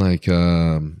seen like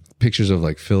pictures of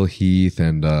like Phil Heath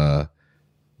and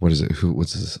what is it?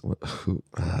 What's this?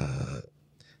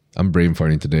 I'm brain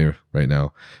farting today right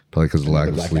now, probably because of the lack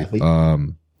of sleep.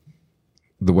 Athlete?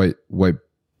 The white,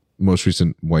 most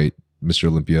recent white Mr.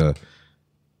 Olympia,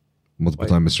 multiple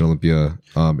time Mr. Olympia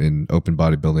in open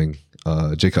bodybuilding,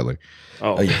 Jay Cutler.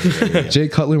 Oh, Yeah. Jay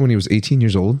Cutler, when he was 18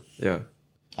 years old, yeah.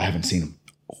 I haven't seen him.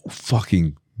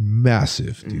 fucking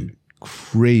massive, dude.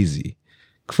 Crazy.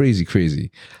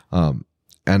 And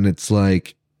it's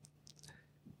like,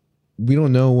 we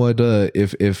don't know what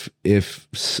if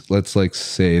let's like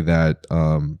say that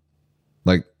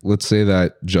let's say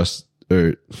that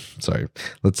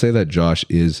Josh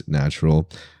is natural.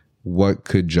 What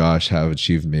could Josh have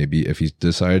achieved maybe if he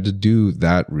decided to do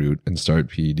that route and start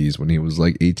PEDs when he was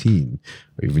like 18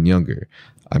 or even younger?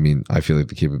 I mean, I feel like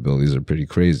the capabilities are pretty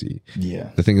crazy. Yeah.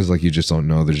 The thing is, like, you just don't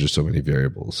know. There's just so many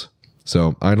variables.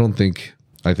 So I think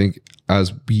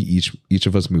as we each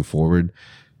of us move forward,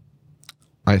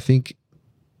 I think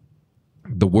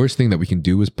the worst thing that we can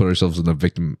do is put ourselves in a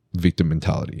victim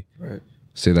mentality. Right.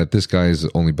 Say that this guy is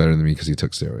only better than me because he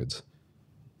took steroids.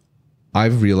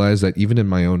 I've realized that even in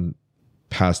my own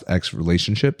past ex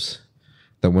relationships,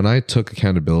 that when I took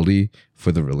accountability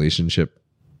for the relationship,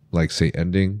 like say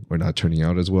ending or not turning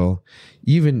out as well,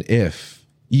 even if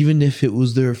it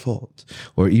was their fault,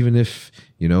 or even if,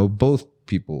 you know, both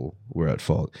people were at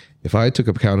fault, if I took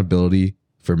accountability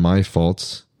for my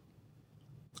faults,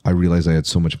 I realized I had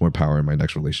so much more power in my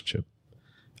next relationship.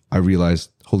 I realized,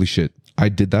 holy shit, I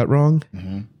did that wrong.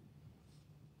 Mm-hmm.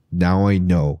 Now I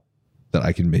know that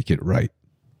I can make it right.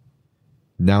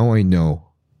 Now I know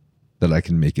that I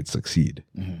can make it succeed.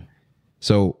 Mm-hmm.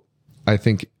 So I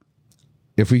think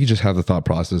if we could just have the thought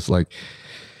process like,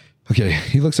 okay,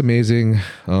 he looks amazing.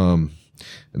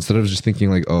 Instead of just thinking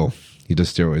like, oh, he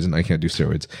does steroids and I can't do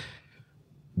steroids,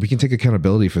 we can take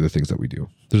accountability for the things that we do.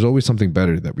 There's always something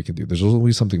better that we can do. There's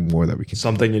always something more that we can do.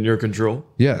 Something in your control.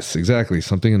 Yes, exactly.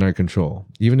 Something in our control.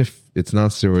 Even if it's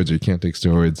not steroids or you can't take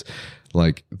steroids,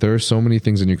 like there are so many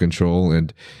things in your control.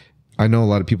 And I know a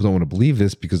lot of people don't want to believe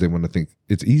this because they want to think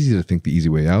it's easy to think the easy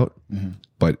way out. Mm-hmm.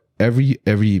 But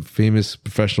every famous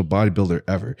professional bodybuilder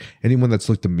ever, anyone that's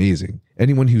looked amazing,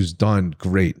 anyone who's done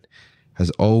great, has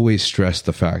always stressed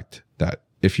the fact that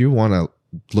if you want to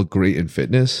look great in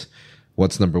fitness,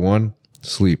 what's number one?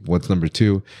 Sleep. What's number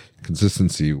two?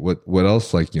 Consistency. What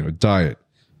else? Like, you know, diet.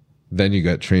 Then you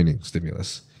got training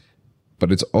stimulus.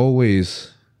 But it's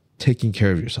always taking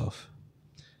care of yourself.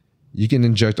 You can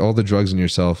inject all the drugs in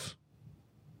yourself,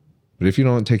 but if you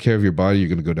don't take care of your body, you're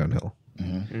going to go downhill.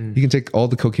 Mm-hmm. You can take all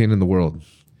the cocaine in the world,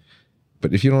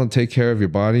 but if you don't take care of your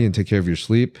body and take care of your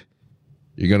sleep,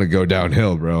 you're going to go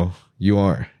downhill, bro. You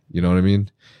are. You know what I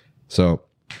mean? So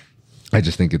I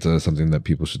just think it's something that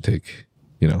people should take,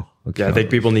 you know. Yeah, I think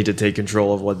people need to take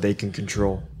control of what they can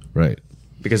control. Right.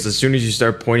 Because as soon as you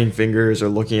start pointing fingers or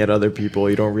looking at other people,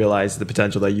 you don't realize the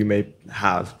potential that you may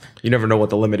have. You never know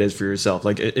what the limit is for yourself.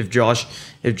 Like if Josh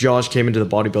came into the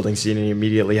bodybuilding scene and he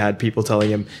immediately had people telling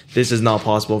him, this is not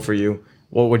possible for you,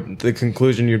 what would the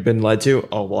conclusion you'd been led to?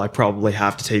 Oh, well, I probably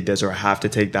have to take this or I have to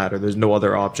take that or there's no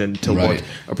other option to look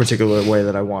a particular way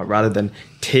that I want, rather than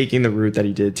taking the route that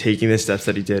he did, taking the steps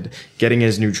that he did, getting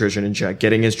his nutrition in check,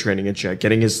 getting his training in check,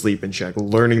 getting his sleep in check,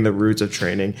 learning the roots of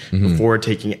training before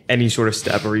taking any sort of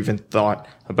step or even thought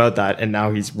about that. And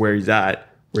now he's where he's at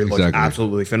where he looked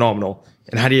absolutely phenomenal.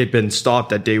 And had he had been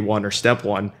stopped at day one or step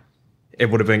one, it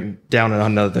would have been down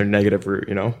another negative route,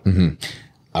 you know? Mm-hmm.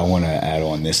 I want to add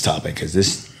on this topic because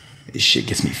this shit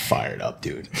gets me fired up,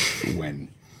 dude.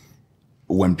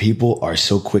 When people are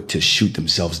so quick to shoot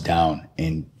themselves down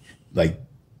and like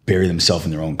bury themselves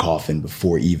in their own coffin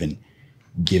before even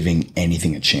giving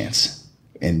anything a chance.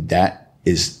 And that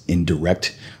is in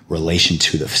direct relation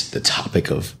to the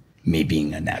topic of me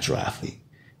being a natural athlete.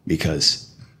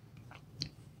 Because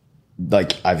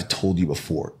like I've told you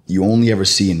before, you only ever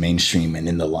see in mainstream and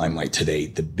in the limelight today,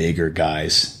 the bigger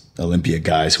guys, Olympia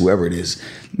guys, whoever it is.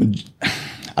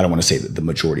 I don't want to say that the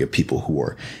majority of people who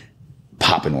are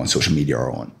popping on social media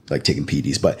are on like taking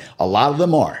PEDs, but a lot of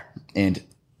them are. And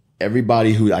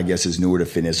everybody who I guess is newer to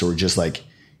fitness or just like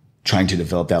trying to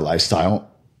develop that lifestyle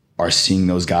are seeing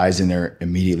those guys and they're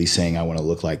immediately saying, I want to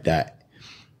look like that.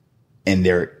 And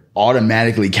they're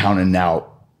automatically counting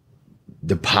out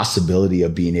the possibility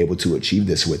of being able to achieve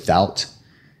this without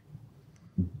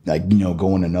like, you know,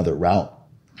 going another route.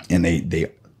 And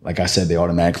they, like I said, they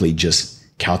automatically just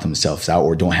count themselves out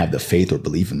or don't have the faith or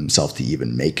belief in themselves to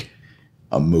even make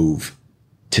a move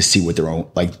to see what their own,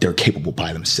 like they're capable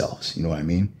by themselves. You know what I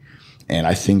mean? And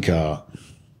I think,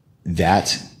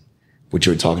 that what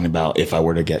you were talking about, if I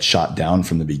were to get shot down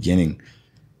from the beginning,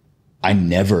 I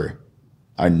never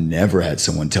had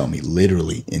someone tell me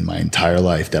literally in my entire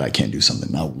life that I can't do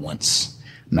something. Not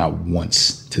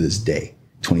once to this day,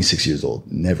 26 years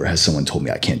old, never has someone told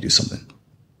me I can't do something.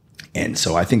 And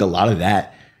so I think a lot of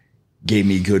that gave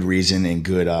me good reason and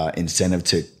good incentive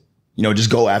to, you know, just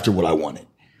go after what I wanted.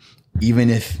 Even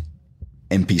if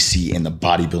NPC and the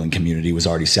bodybuilding community was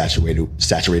already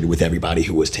saturated with everybody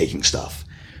who was taking stuff.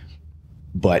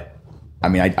 But I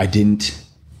mean, I didn't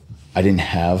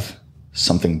have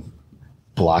something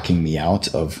blocking me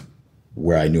out of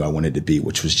where I knew I wanted to be,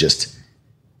 which was just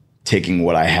taking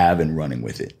what I have and running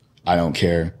with it. I don't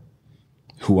care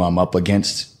who I'm up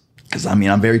against. Because I mean,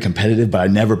 I'm very competitive, but I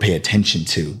never pay attention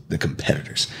to the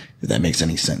competitors, if that makes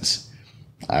any sense.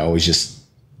 I always just,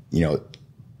 you know,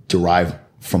 derive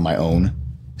from my own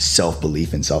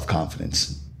self-belief and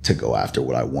self-confidence to go after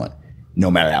what I want, no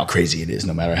matter how crazy it is,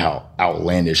 no matter how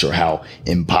outlandish or how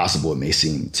impossible it may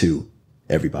seem to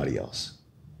everybody else,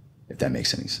 if that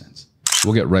makes any sense.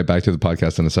 We'll get right back to the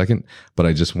podcast in a second, but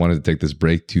I just wanted to take this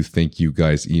break to thank you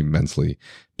guys immensely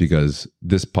because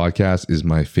this podcast is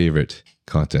my favorite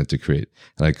content to create,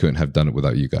 and I couldn't have done it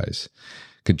without you guys.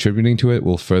 Contributing to it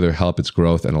will further help its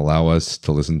growth and allow us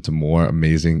to listen to more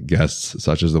amazing guests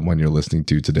such as the one you're listening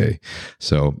to today.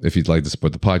 So if you'd like to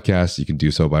support the podcast, you can do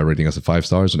so by rating us 5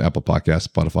 stars on Apple Podcasts,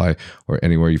 Spotify, or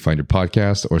anywhere you find your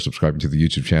podcast, or subscribing to the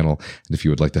YouTube channel. And if you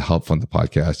would like to help fund the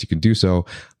podcast, you can do so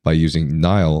by using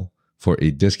Nile for a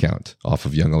discount off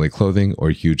of Young LA clothing or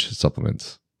huge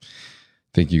supplements.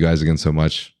 Thank you guys again so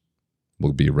much.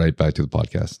 We'll be right back to the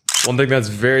podcast. One thing that's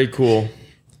very cool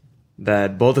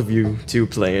that both of you two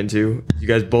play into, you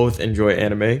guys both enjoy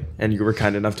anime, and you were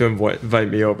kind enough to invite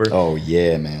me over. Oh,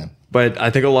 yeah, man. But I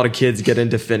think a lot of kids get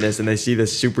into fitness and they see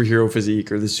this superhero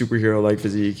physique or the superhero-like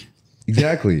physique.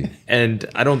 Exactly. And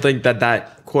I don't think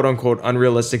that quote-unquote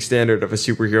unrealistic standard of a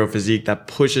superhero physique that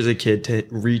pushes a kid to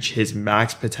reach his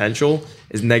max potential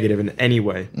is negative in any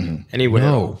way. Mm-hmm. Any way.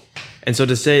 No. And so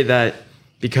to say that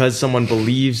because someone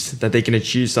believes that they can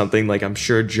achieve something, like I'm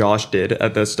sure Josh did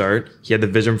at the start, he had the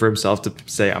vision for himself to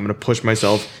say, I'm going to push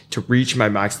myself to reach my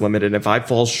max limit. And if I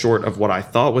fall short of what I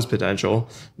thought was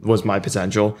my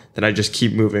potential, then I just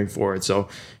keep moving forward. So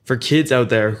for kids out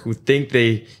there who think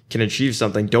they can achieve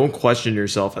something, don't question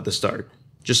yourself at the start.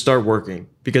 Just start working,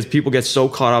 because people get so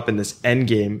caught up in this end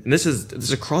game. And this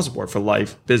is across the board for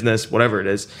life, business, whatever it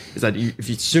is that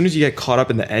as soon as you get caught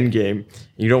up in the end game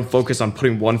and you don't focus on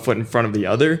putting one foot in front of the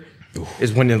other,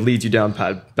 is when it leads you down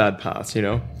bad paths, you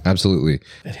know? Absolutely.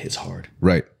 That hits hard.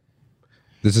 Right.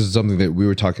 This is something that we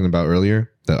were talking about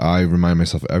earlier that I remind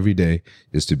myself every day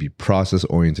is to be process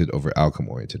oriented over outcome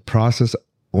oriented. Process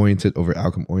oriented over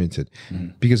outcome oriented. Mm-hmm.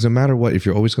 Because no matter what, if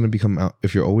you're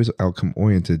always outcome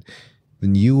oriented,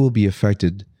 then you will be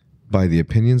affected by the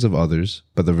opinions of others,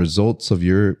 by the results of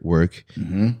your work,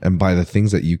 and by the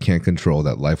things that you can't control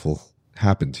that life will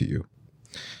happen to you.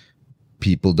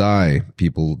 People die,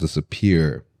 people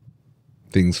disappear,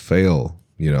 things fail,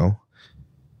 you know?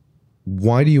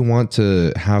 Why do you want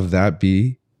to have that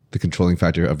be the controlling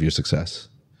factor of your success?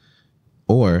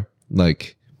 Or,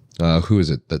 like, who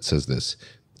is it that says this?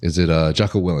 Is it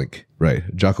Jocko Willink? Right.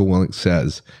 Jocko Willink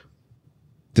says,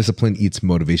 discipline eats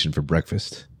motivation for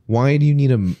breakfast. Why do you need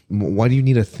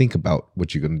to think about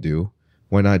what you're going to do?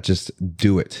 Why not just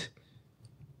do it?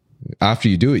 After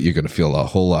you do it, you're going to feel a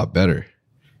whole lot better.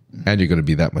 and you're going to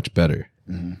be that much better.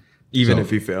 Even So-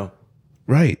 if you fail.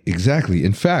 Right, exactly.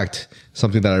 In fact,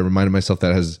 something that I reminded myself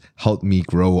that has helped me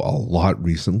grow a lot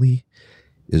recently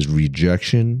is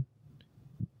rejection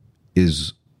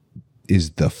is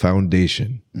the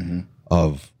foundation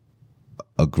of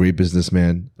a great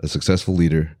businessman, a successful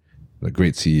leader, a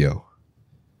great CEO,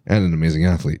 and an amazing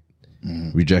athlete.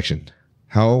 Rejection.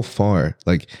 How far,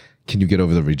 like, can you get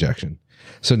over the rejection?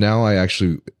 So now I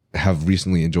actually have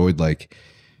recently enjoyed, like,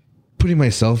 putting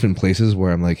myself in places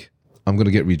where I'm like, I'm going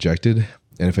to get rejected.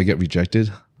 And if I get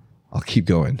rejected, I'll keep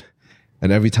going.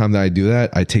 And every time that I do that,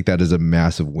 I take that as a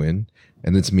massive win.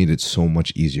 And it's made it so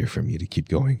much easier for me to keep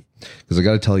going. Because I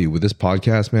got to tell you, with this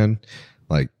podcast, man,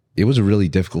 like, it was really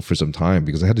difficult for some time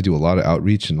because I had to do a lot of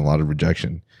outreach and a lot of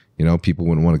rejection. You know, people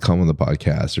wouldn't want to come on the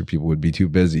podcast, or people would be too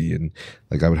busy. And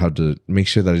like, I would have to make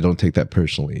sure that I don't take that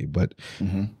personally. But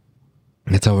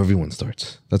that's how everyone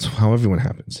starts. That's how everyone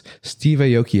happens. Steve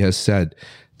Aoki has said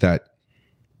that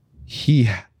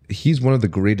he's one of the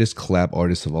greatest collab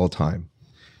artists of all time.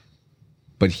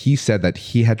 But he said that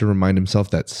he had to remind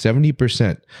himself that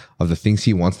 70% of the things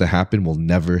he wants to happen will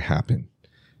never happen.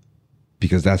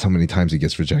 Because that's how many times he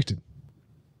gets rejected.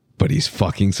 But he's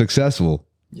fucking successful.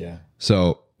 Yeah.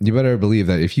 So you better believe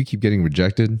that if you keep getting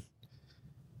rejected,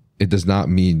 it does not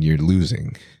mean you're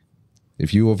losing.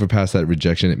 If you overpass that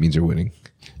rejection, it means you're winning.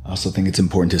 I also think it's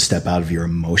important to step out of your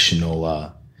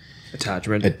emotional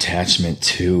attachment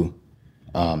to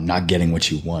not getting what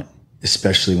you want,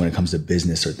 especially when it comes to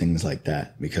business or things like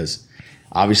that. Because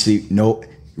obviously,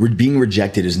 being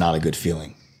rejected is not a good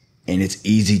feeling, and it's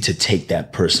easy to take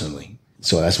that personally.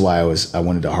 So that's why I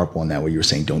wanted to harp on that, where you were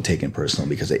saying don't take it personal,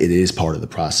 because it is part of the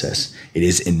process. It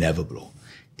is inevitable.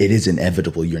 It is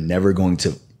inevitable. You're never going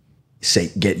to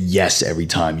get yes every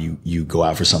time you go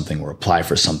out for something or apply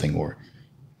for something or,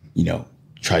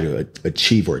 try to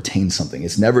achieve or attain something.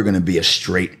 It's never going to be a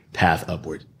straight path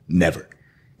upward. Never.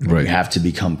 Right. You have to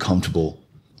become comfortable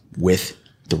with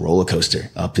the roller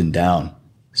coaster, up and down.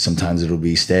 Sometimes it'll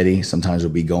be steady. Sometimes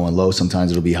it'll be going low.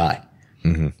 Sometimes it'll be high.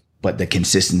 But the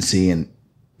consistency and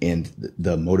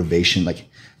the motivation, I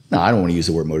don't want to use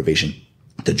the word motivation.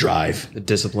 The drive, The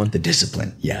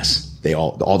discipline. Yes,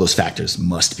 all those factors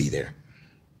must be there.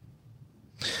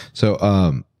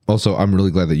 So, also, I'm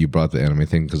really glad that you brought the anime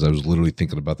thing, because I was literally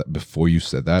thinking about that before you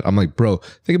said that. I'm like, bro,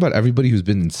 think about everybody who's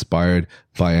been inspired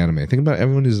by anime. Think about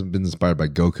everyone who's been inspired by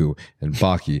Goku and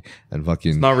Baki and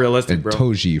fucking not realistic, and bro.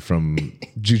 Toji from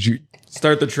Juju.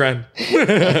 Start the trend.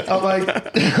 I'm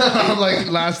like,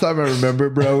 last time I remember,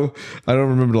 bro, I don't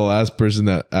remember the last person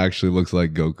that actually looks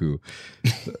like Goku.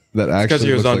 That actually Because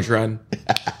he was on looks trend.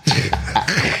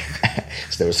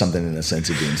 So there was something in the sense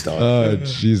of being stalked. Oh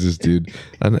Jesus, dude!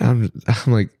 And I'm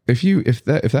like, if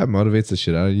that motivates the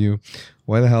shit out of you,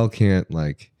 why the hell can't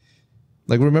like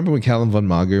remember when Callum von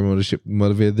Mager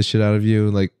motivated the shit out of you?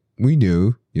 Like, we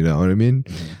knew, you know what I mean?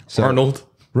 So, Arnold.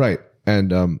 right?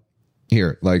 And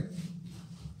here, like,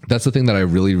 that's the thing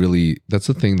that that's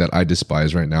the thing that I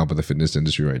despise right now about the fitness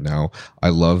industry right now. I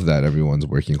love that everyone's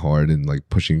working hard and like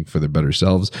pushing for their better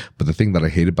selves. But the thing that I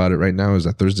hate about it right now is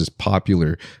that there's this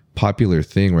popular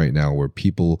thing right now where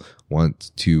people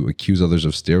want to accuse others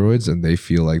of steroids, and they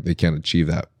feel like they can't achieve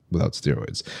that without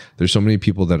steroids. There's so many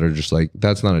people that are just like,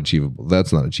 that's not achievable.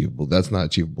 That's not achievable. That's not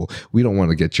achievable. We don't want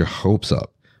to get your hopes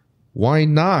up. Why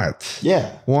not?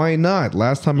 Yeah. Why not?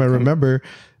 Last time I remember,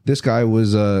 this guy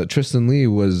was Tristyn Lee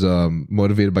was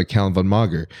motivated by Callum von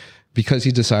Mager because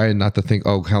he decided not to think,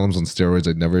 oh, Callum's on steroids,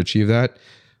 I'd never achieve that.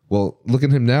 Well, look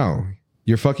at him now.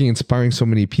 You're fucking inspiring so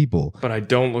many people. But I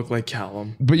don't look like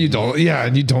Callum. But you don't, yeah,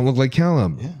 and you don't look like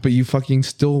Callum. Yeah. But you fucking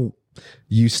still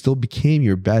became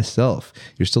your best self.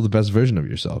 You're still the best version of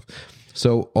yourself.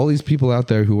 So all these people out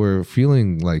there who are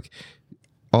feeling like,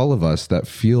 all of us that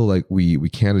feel like we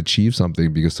can't achieve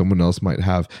something because someone else might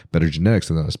have better genetics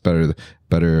than us, better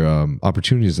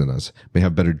opportunities than us, may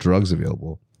have better drugs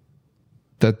available.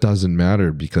 That doesn't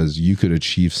matter, because you could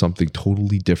achieve something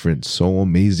totally different, so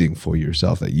amazing for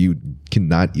yourself that you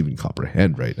cannot even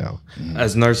comprehend right now.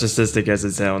 As narcissistic as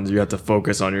it sounds, you have to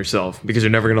focus on yourself, because you're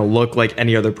never going to look like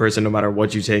any other person, no matter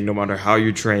what you take, no matter how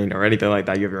you train or anything like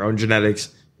that. You have your own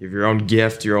genetics, you have your own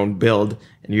gift, your own build,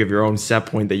 and you have your own set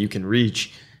point that you can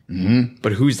reach.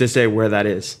 But who's to say where that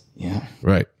is? Yeah.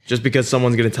 Right. Just because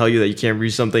someone's going to tell you that you can't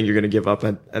reach something, you're going to give up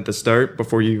at the start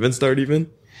before you even start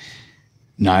even?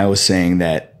 Niall was saying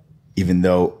that even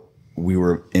though we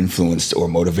were influenced or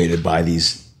motivated by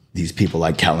these people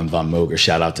like Callum von Mager,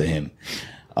 shout out to him,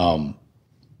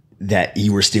 that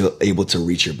you were still able to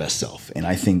reach your best self. And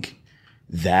I think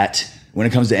that when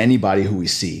it comes to anybody who we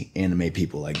see, anime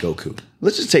people like Goku,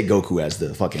 let's just take Goku as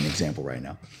the fucking example right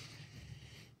now.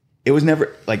 it was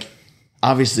never like,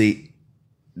 obviously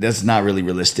that's not really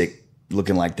realistic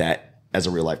looking like that as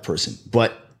a real life person.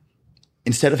 But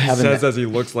instead of having says as he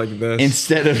looks like this,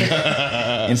 instead of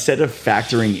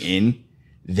factoring in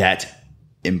that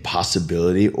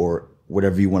impossibility or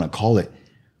whatever you want to call it,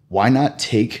 why not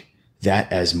take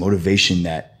that as motivation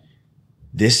that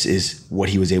this is what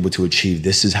he was able to achieve.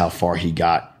 This is how far he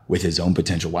got with his own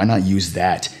potential. Why not use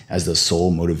that as the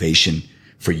sole motivation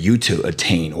for you to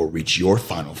attain or reach your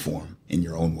final form in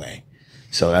your own way?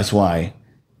 So that's why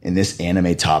in this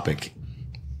anime topic,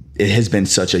 it has been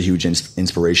such a huge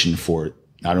inspiration for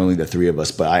not only the three of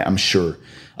us, but I'm sure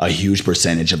a huge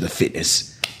percentage of the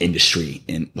fitness industry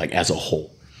in like as a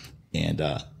whole. And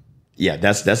yeah,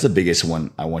 that's the biggest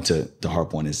one I want to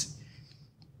harp on is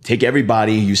take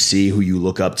everybody you see, who you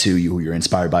look up to, who you're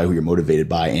inspired by, who you're motivated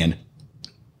by, and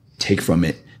take from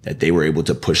it that they were able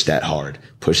to push that hard,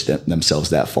 push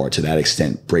themselves that far to that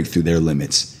extent, break through their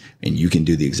limits. And you can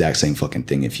do the exact same fucking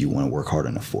thing if you want to work hard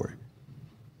enough for it.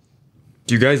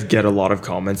 Do you guys get a lot of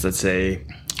comments that say,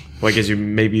 like, as you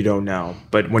maybe you don't now,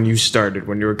 but when you started,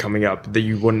 when you were coming up, that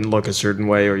you wouldn't look a certain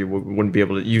way or you wouldn't be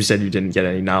able to, you said you didn't get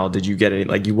any now. Did you get any,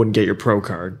 like, you wouldn't get your pro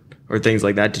card or things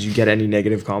like that? Did you get any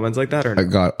negative comments like that? Or no? I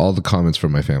got all the comments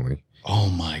from my family. Oh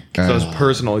my God. So it's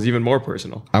personal. It's even more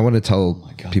personal. I want to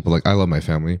tell people, like, I love my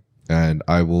family, and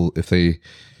I will,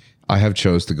 I have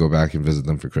chose to go back and visit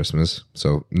them for Christmas.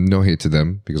 So no hate to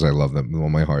them, because I love them with all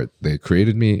my heart. They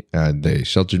created me and they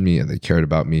sheltered me and they cared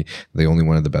about me. They only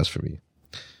wanted the best for me.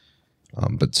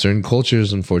 But certain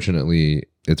cultures, unfortunately,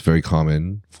 it's very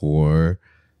common for,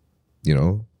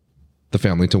 the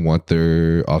family to want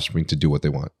their offspring to do what they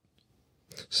want.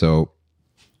 So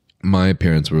my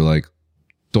parents were like,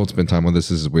 don't spend time on this.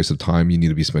 This is a waste of time. You need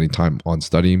to be spending time on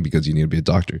studying because you need to be a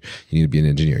doctor. You need to be an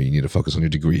engineer. You need to focus on your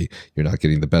degree. You're not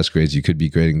getting the best grades. You could be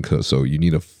grading. So you need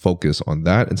to focus on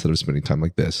that instead of spending time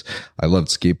like this. I loved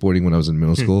skateboarding when I was in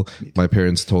middle school. My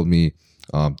parents told me,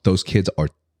 those kids are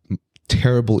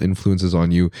terrible influences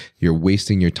on you. You're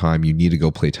wasting your time. You need to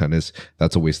go play tennis.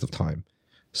 That's a waste of time.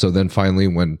 So then finally,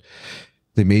 when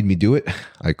they made me do it,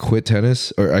 I quit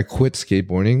tennis, or I quit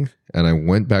skateboarding, and I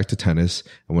went back to tennis.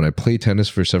 And when I played tennis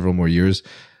for several more years,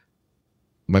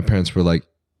 my parents were like,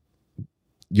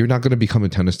 you're not going to become a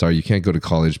tennis star. You can't go to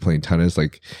college playing tennis.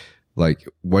 Like,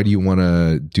 why do you want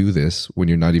to do this when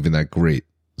you're not even that great?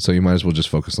 So you might as well just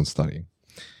focus on studying.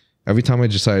 Every time I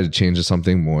decided to change to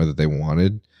something more that they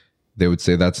wanted, they would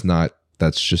say, that's not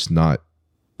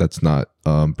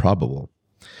probable.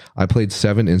 I played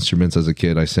 7 instruments as a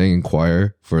kid. I sang in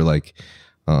choir for like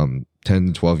 10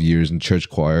 to 12 years in church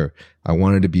choir. I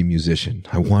wanted to be a musician.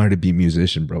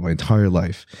 Bro, my entire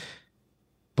life.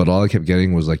 But all I kept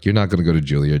getting was like, you're not going to go to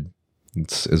Juilliard.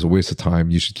 It's a waste of time.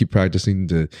 You should keep practicing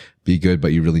to be good,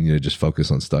 but you really need to just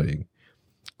focus on studying.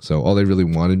 So all they really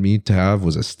wanted me to have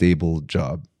was a stable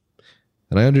job.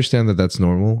 And I understand that that's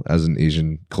normal as an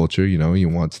Asian culture. You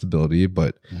want stability,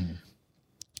 but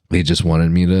they just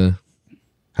wanted me to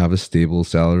have a stable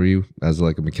salary as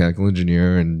like a mechanical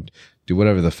engineer and do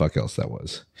whatever the fuck else that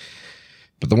was.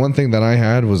 But the one thing that I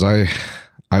had was I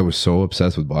was so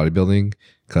obsessed with bodybuilding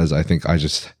because I think I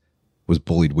just was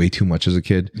bullied way too much as a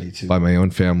kid by my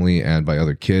own family and by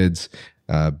other kids.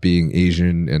 Being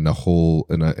Asian in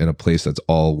a place that's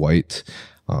all white,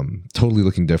 totally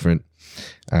looking different.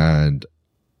 And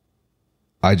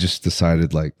I just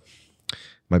decided, like,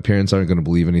 my parents aren't going to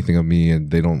believe anything of me,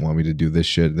 and they don't want me to do this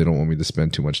shit. They don't want me to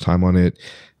spend too much time on it.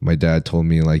 My dad told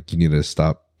me, like, you need to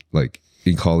stop. Like,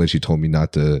 in college, he told me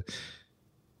not to,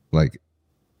 like,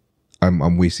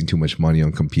 I'm wasting too much money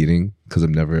on competing because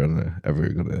I'm never ever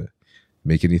gonna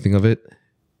make anything of it.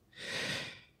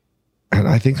 And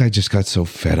I think I just got so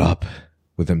fed up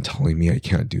with them telling me I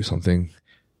can't do something.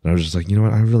 And I was just like, you know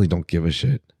what? I really don't give a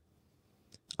shit.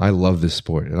 I love this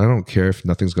sport, and I don't care if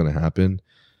nothing's going to happen,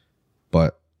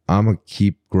 but I'm going to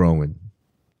keep growing,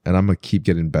 and I'm going to keep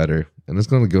getting better, and it's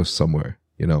going to go somewhere,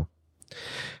 And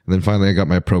then finally I got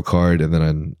my pro card, and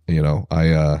then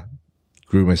I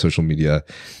grew my social media,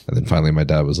 and then finally my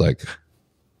dad was like,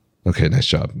 okay, nice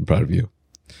job. I'm proud of you.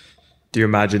 Do you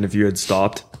imagine if you had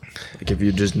stopped? Like, if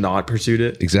you just not pursued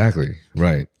it? Exactly.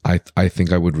 Right. I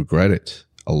think I would regret it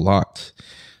a lot.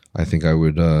 I think I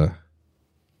would,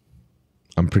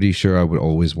 I'm pretty sure I would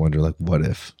always wonder, like, what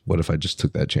if I just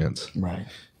took that chance? Right.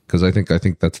 Because I think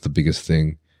that's the biggest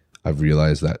thing I've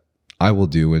realized that I will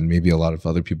do, and maybe a lot of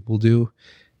other people will do,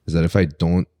 is that if I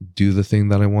don't do the thing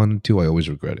that I wanted to, I always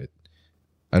regret it.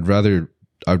 I'd rather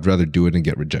do it and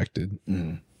get rejected.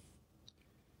 Mm.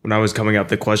 When I was coming up,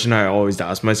 the question I always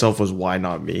asked myself was, why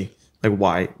not me?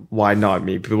 Like, why not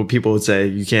me? People would say,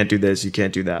 you can't do this, you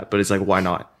can't do that. But it's like, why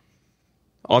not?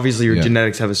 Obviously, your Yeah.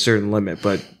 genetics have a certain limit,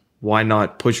 but why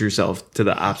not push yourself to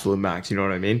the absolute max? You know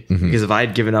what I mean? Because if I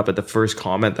had given up at the first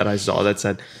comment that I saw that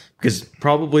said, because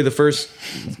probably the first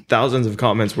thousands of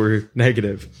comments were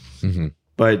negative,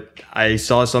 but I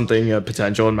saw something,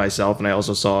 potential in myself, and I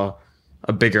also saw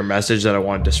a bigger message that I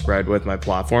wanted to spread with my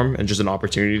platform and just an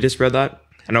opportunity to spread that.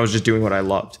 And I was just doing what I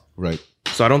loved. Right.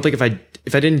 So I don't think if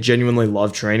I didn't genuinely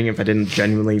love training, if I didn't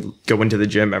genuinely go into the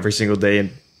gym every single day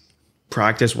and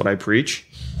practice what I preach,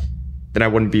 then I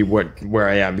wouldn't be where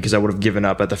I am, because I would have given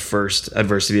up at the first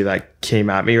adversity that came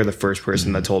at me, or the first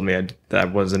person that told me that I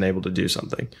wasn't able to do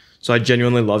something. So I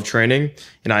genuinely love training.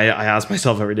 And I ask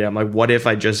myself every day, I'm like, what if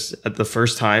I just, at the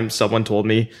first time someone told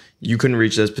me you couldn't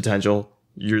reach this potential,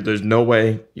 there's no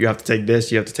way, you have to take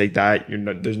this, you have to take that,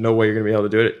 there's no way you're going to be able to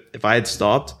do it. If I had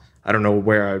stopped, I don't know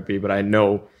where I would be, but I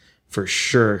know for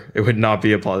sure it would not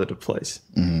be a positive place.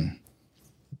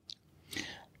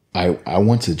 I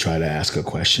want to try to ask a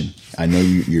question. I know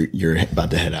you're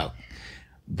about to head out,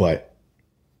 but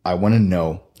I want to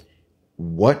know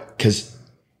because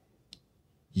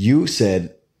you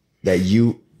said that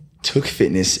you took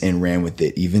fitness and ran with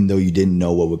it, even though you didn't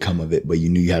know what would come of it, but you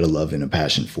knew you had a love and a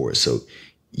passion for it. So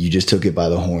you just took it by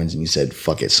the horns and you said,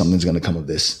 fuck it, something's going to come of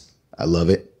this. I love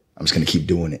it. I'm just going to keep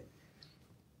doing it.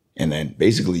 And then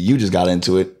basically you just got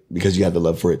into it because you had the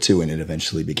love for it too. And it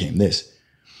eventually became this.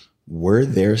 Were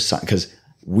there signs? Because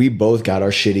we both got our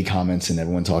shitty comments and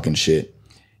everyone talking shit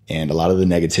and a lot of the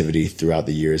negativity throughout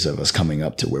the years of us coming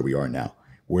up to where we are now.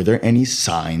 Were there any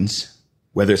signs,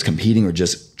 whether it's competing or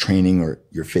just training or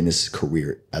your fitness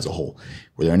career as a whole,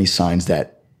 were there any signs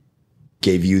that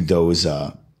gave you those,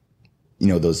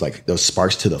 those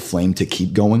sparks to the flame to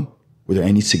keep going? Were there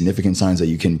any significant signs that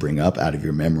you can bring up out of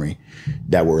your memory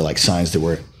that were like signs that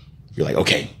were, you're like,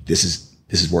 okay, this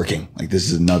is working. Like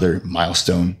this is another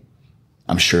milestone.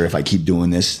 I'm sure if I keep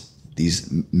doing this,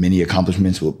 these mini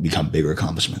accomplishments will become bigger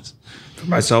accomplishments. For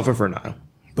myself or for Niall?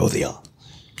 Both of y'all.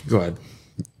 Go ahead.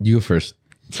 You go first.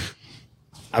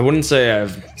 I wouldn't say I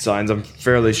have signs. I'm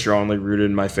fairly strongly rooted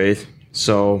in my faith.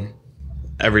 So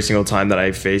every single time that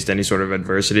I faced any sort of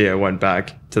adversity, I went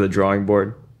back to the drawing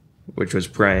board, which was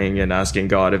praying and asking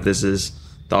God if this is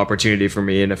the opportunity for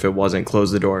me, and if it wasn't,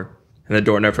 close the door. And the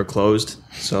door never closed.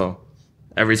 So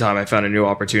every time I found a new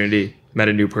opportunity, met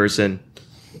a new person,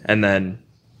 and then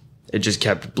it just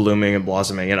kept blooming and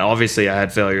blossoming. And obviously I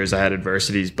had failures, I had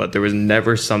adversities, but there was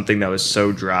never something that was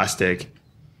so drastic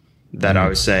that I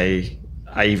would say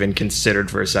I even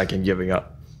considered for a second giving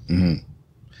up. Mm-hmm.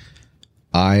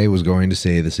 I was going to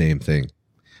say the same thing.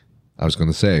 I was going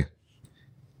to say,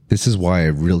 this is why I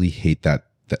really hate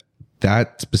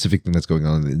that specific thing that's going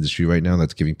on in the industry right now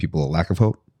that's giving people a lack of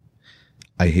hope.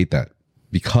 I hate that,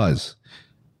 because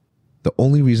the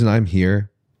only reason I'm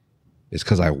here is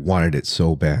because I wanted it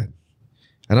so bad.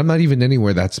 And I'm not even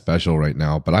anywhere that special right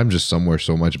now, but I'm just somewhere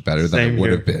so much better than I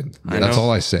would have been. That's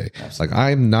all I say. Like,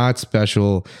 I'm not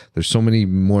special. There's so many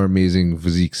more amazing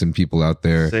physiques and people out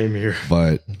there. Same here.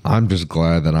 But I'm just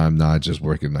glad that I'm not just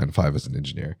working 9 to 5 as an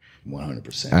engineer.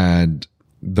 100%. And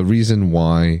the reason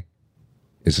why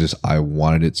is just I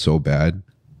wanted it so bad,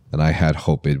 and I had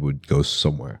hope it would go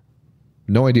somewhere.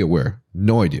 No idea where.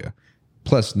 No idea.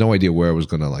 Plus, no idea where I was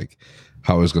going to,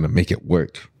 how I was going to make it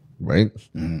work. Right?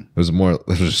 Mm-hmm. It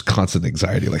was just constant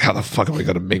anxiety. Like, how the fuck am I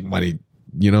going to make money?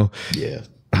 Yeah.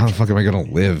 How the fuck am I going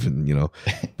to live? And,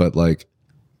 but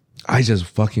I just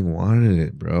fucking wanted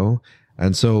it, bro.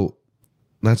 And so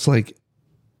that's I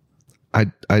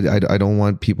don't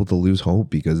want people to lose hope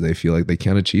because they feel like they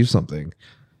can't achieve something,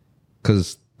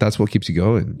 because that's what keeps you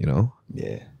going,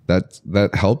 Yeah. That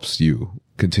helps you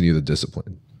continue the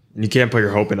discipline. You can't put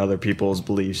your hope in other people's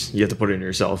beliefs. You have to put it in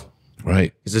yourself.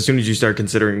 Right. Because as soon as you start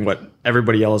considering what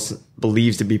everybody else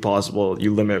believes to be possible,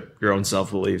 you limit your own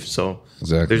self-belief. So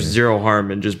there's zero harm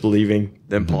in just believing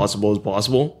the impossible is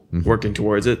possible, working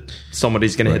towards it.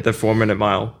 Somebody's going to hit the 4-minute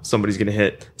mile. Somebody's going to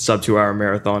hit sub 2-hour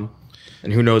marathon.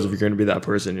 And who knows if you're going to be that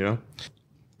person,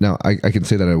 Now, I can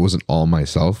say that I wasn't all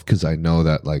myself, because I know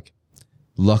that,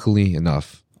 luckily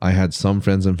enough, I had some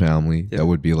friends and family that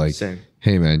would be like, Same.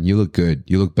 Hey, man, you look good.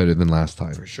 You look better than last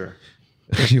time. For sure.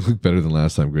 You look better than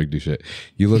last time, Greg Duchet.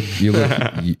 You look you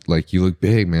look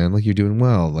big, man. Like, you're doing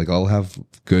well. I'll have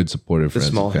good supportive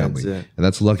friends and family. And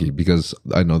that's lucky, because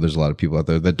I know there's a lot of people out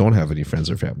there that don't have any friends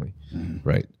or family. Mm-hmm.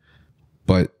 Right.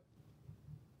 But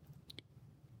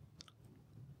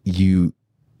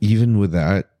even with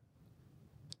that,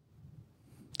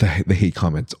 the hate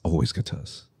comments always get to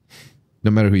us.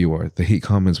 No matter who you are, the hate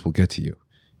comments will get to you.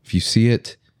 If you see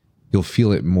it, you'll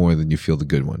feel it more than you feel the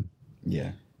good one.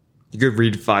 Yeah. You could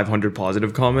read 500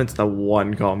 positive comments, that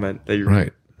one comment that you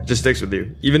read. Right. It just sticks with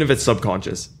you, even if it's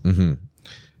subconscious. Mm-hmm.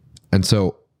 And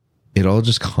so it all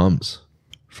just comes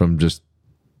from just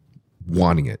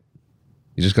wanting it.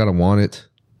 You just got to want it,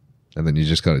 and then you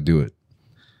just got to do it.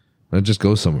 And it just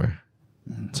goes somewhere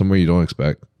you don't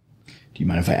expect. Do you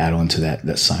mind if I add on to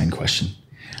that sign question?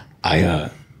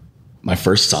 My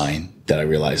first sign that I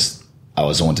realized I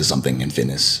was onto something in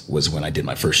fitness was when I did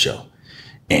my first show.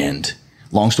 And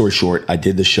long story short, I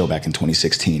did this show back in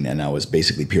 2016, and I was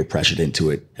basically peer pressured into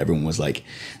it. Everyone was like,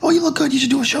 "Oh, you look good. You should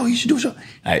do a show. You should do a show."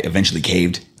 I eventually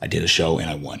caved. I did a show and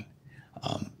I won.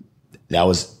 That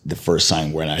was the first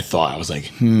sign where I thought, I was like,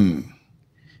 me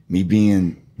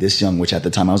being this young, which at the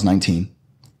time I was 19,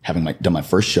 having done my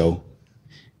first show,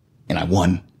 and I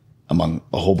won among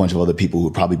a whole bunch of other people who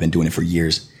had probably been doing it for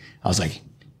years. I was like,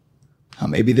 oh,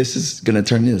 maybe this is going to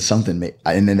turn into something.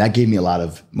 And then that gave me a lot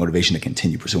of motivation to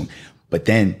continue pursuing. But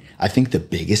then I think the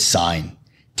biggest sign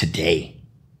today,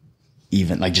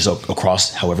 even like just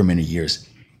across however many years,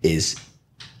 is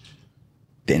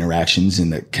the interactions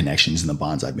and the connections and the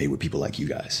bonds I've made with people like you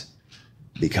guys.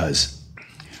 Because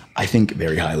I think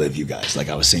very highly of you guys, like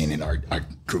I was saying in our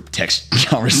group text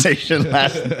conversation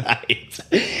last night.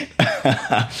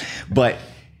 But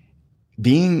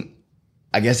being,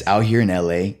 I guess, out here in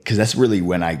LA, because that's really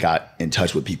when I got in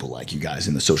touch with people like you guys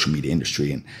in the social media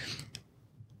industry. And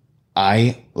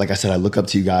like I said, I look up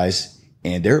to you guys,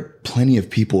 and there are plenty of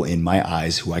people in my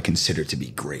eyes who I consider to be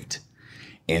great.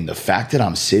 And the fact that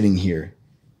I'm sitting here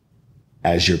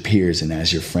as your peers and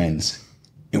as your friends,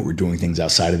 and we're doing things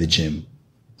outside of the gym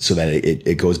so that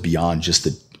it goes beyond just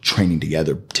the training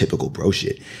together, typical bro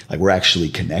shit. Like, we're actually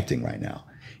connecting right now.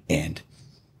 And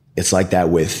it's like that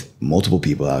with multiple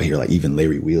people out here, like even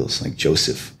Larry Wheels, like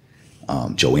Joseph,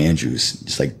 Joe Andrews,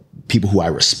 just like people who I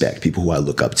respect, people who I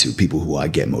look up to, people who I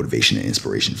get motivation and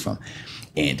inspiration from.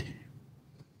 And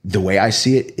the way I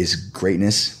see it is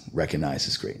greatness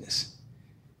recognizes greatness.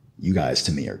 You guys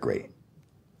to me are great.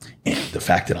 And the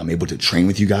fact that I'm able to train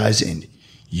with you guys, and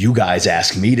you guys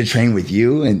ask me to train with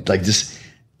you, and like just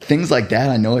things like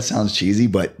that. I know it sounds cheesy,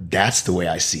 but that's the way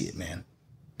I see it, man.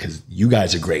 Because you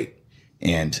guys are great,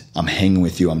 and I'm hanging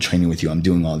with you. I'm training with you. I'm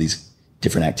doing all these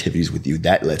different activities with you.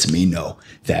 That lets me know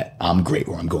that I'm great,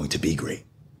 or I'm going to be great.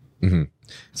 Mm-hmm.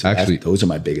 So actually, those are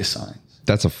my biggest signs.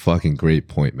 That's a fucking great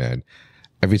point, man.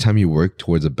 Every time you work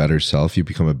towards a better self, you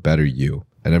become a better you.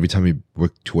 And every time you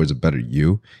work towards a better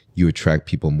you, you attract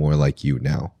people more like you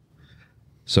now.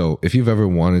 So if you've ever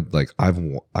wanted, like I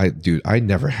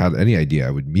never had any idea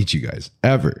I would meet you guys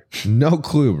ever. No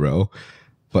clue, bro.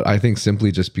 But I think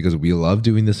simply just because we love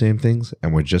doing the same things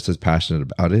and we're just as passionate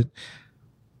about it,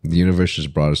 the universe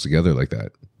just brought us together like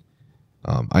that.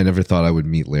 I never thought I would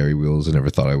meet Larry Wheels. I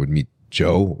never thought I would meet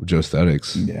Joe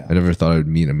Aesthetics. Yeah. I never thought I would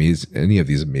meet any of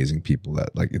these amazing people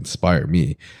that like inspire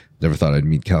me. Never thought I'd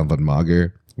meet Calvin Van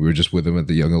Mager. We were just with him at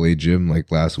the Young LA gym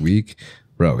like last week.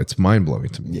 Bro, it's mind blowing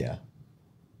to me. Yeah.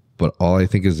 But all I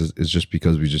think is just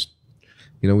because we just,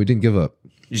 we didn't give up.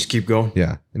 You just keep going.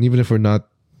 Yeah. And even if we're not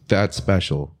that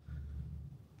special,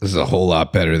 this is a whole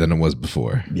lot better than it was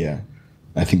before. Yeah.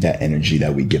 I think that energy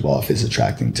that we give off is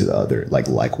attracting to the other,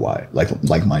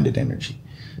 like-minded energy.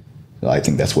 So I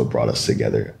think that's what brought us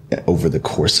together over the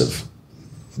course of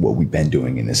what we've been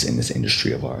doing in this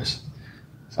industry of ours.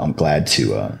 So I'm glad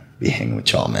to be hanging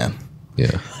with y'all, man.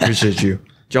 Yeah. Appreciate you.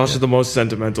 Josh is the most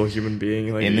sentimental human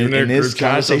being. Like in this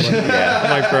conversation, I'm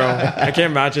like, bro, I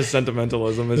can't match his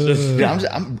sentimentalism. It's just, dude,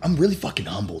 I'm really fucking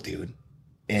humble, dude,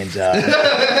 and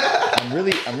I'm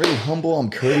really humble. I'm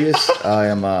courteous. I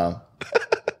am,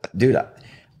 dude.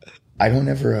 I don't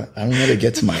ever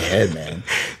get to my head, man.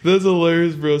 That's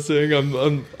hilarious, bro. Saying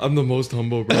I'm the most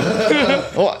humble, bro.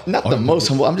 Well, not the most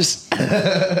humble. I'm just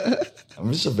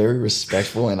a very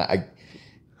respectful, and I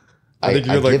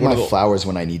give my flowers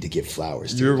when I need to give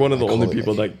flowers. You're one of the only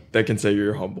people that can say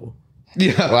you're humble.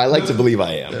 Yeah. Well, I like to believe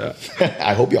I am. Yeah.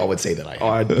 I hope y'all would say that I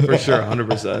am. Oh, for sure,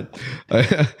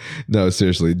 100%. No,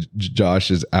 seriously,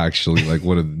 Josh is actually like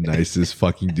one of the nicest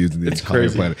fucking dudes in the entire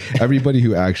planet. Everybody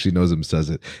who actually knows him says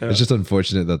it. Yeah. It's just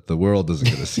unfortunate that the world doesn't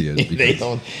get to see it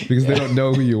because they don't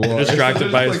know who you are.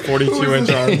 Distracted by his 42-inch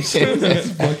arms.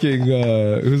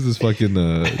 Who's this fucking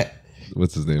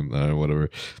what's his name? Whatever.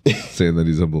 Saying that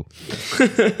he's humble.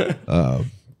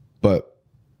 But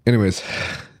anyways,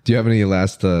 do you have any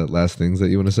last things that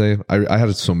you want to say? I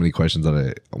had so many questions that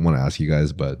I want to ask you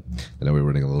guys, but I know we're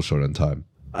running a little short on time.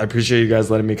 I appreciate you guys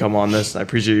letting me come on this. I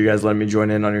appreciate you guys letting me join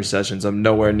in on your sessions. I'm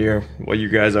nowhere near what you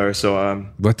guys are, so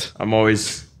I'm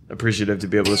always appreciative to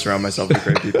be able to surround myself with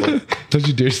great people. Don't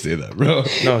you dare say that, bro.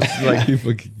 No, it's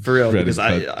like for real, because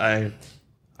I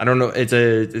don't know.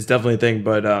 It's definitely a thing,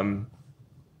 but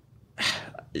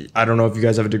I don't know if you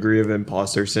guys have a degree of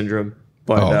imposter syndrome,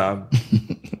 but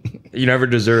you never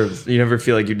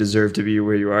feel like you deserve to be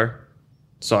where you are.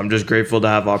 So I'm just grateful to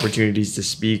have opportunities to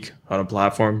speak on a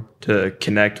platform, to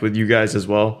connect with you guys as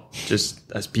well,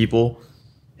 just as people,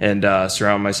 and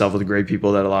surround myself with great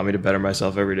people that allow me to better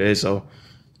myself every day. So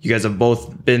you guys have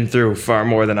both been through far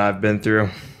more than I've been through,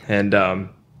 and I'm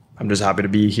just happy to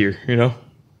be here, you know?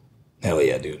 Hell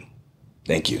yeah, dude.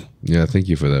 Thank you. Yeah, thank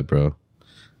you for that, bro.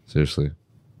 Seriously.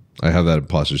 I have that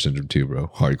imposter syndrome too, bro.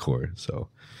 Hardcore. So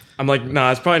I'm like,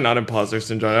 nah, it's probably not imposter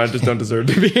syndrome. I just don't deserve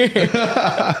to be here.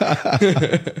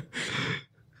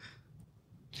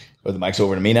 Well, the mic's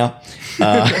over to me now.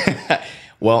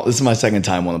 Well, this is my second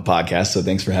time on the podcast, so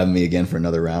thanks for having me again for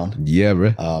another round. yeah,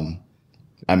 bro.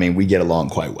 I mean, we get along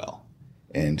quite well,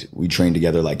 and we train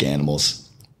together like animals.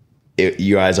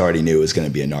 You guys already knew it was going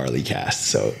to be a gnarly cast,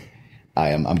 so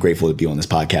I'm grateful to be on this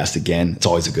podcast again. It's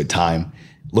always a good time.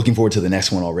 Looking forward to the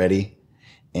next one already.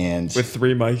 And With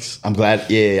 3 mics. I'm glad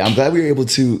we were able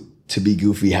to be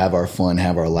goofy, have our fun,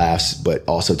 have our laughs, but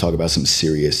also talk about some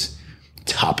serious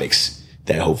topics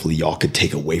that hopefully y'all could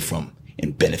take away from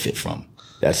and benefit from.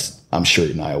 I'm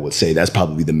sure Niall would say that's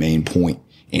probably the main point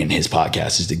in his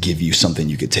podcast, is to give you something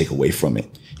you could take away from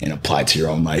it and apply to your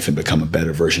own life and become a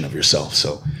better version of yourself.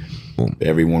 So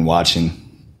everyone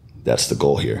watching, that's the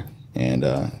goal here. And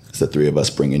it's the 3 of us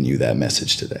bringing you that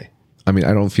message today. I mean,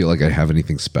 I don't feel like I have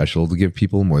anything special to give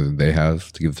people more than they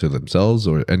have to give to themselves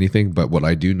or anything. But what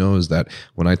I do know is that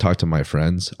when I talk to my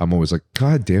friends, I'm always like,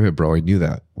 God damn it, bro, I knew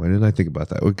that. Why didn't I think about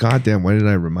that? Or, God damn, why didn't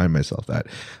I remind myself that?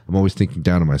 I'm always thinking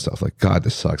down to myself, like, God,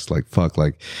 this sucks. Like, fuck,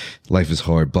 like, life is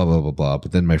hard, blah, blah, blah, blah.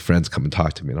 But then my friends come and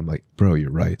talk to me and I'm like, bro, you're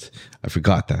right. I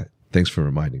forgot that. Thanks for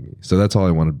reminding me. So that's all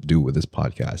I want to do with this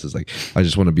podcast, is like, I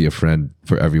just want to be a friend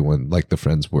for everyone, like the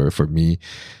friends were for me.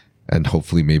 And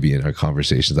hopefully maybe in our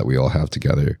conversations that we all have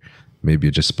together, maybe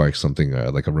it just sparks something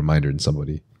like a reminder in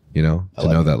somebody, you know, to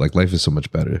know that like life is so much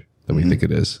better than we think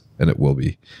it is. And it will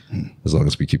be as long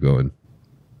as we keep going.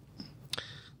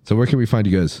 So where can we find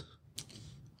you guys?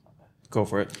 Go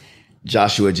for it.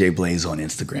 Joshua J. Blaze on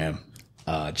Instagram,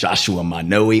 Joshua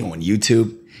Manoi on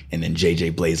YouTube, and then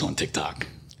JJ Blaze on TikTok.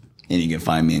 And you can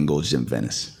find me in Gold's Gym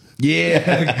Venice.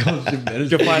 Yeah. You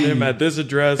can find him at this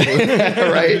address.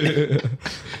 Right?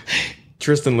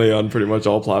 Tristyn Lee on pretty much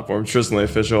all platforms. Tristyn Lee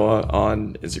Official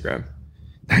on Instagram.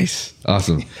 Nice.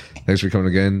 Awesome. Thanks for coming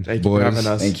again, Thank boys. you for having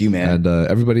us. Thank you, man. And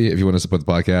everybody, if you want to support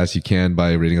the podcast, you can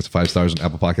by rating us 5 stars on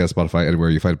Apple Podcasts, Spotify, anywhere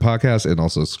you find podcasts, and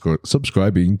also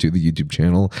subscribing to the YouTube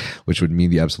channel, which would mean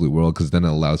the absolute world, because then it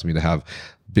allows me to have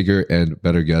bigger and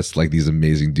better guests like these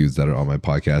amazing dudes that are on my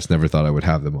podcast. Never thought I would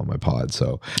have them on my pod.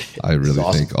 So I really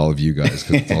thank all of you guys,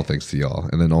 because it's all thanks to y'all.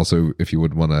 And then also, if you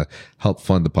would want to help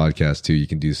fund the podcast too, you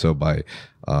can do so by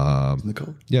the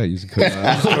code. Yeah, using code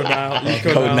Code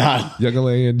now. Young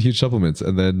LA and Huge Supplements.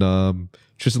 And then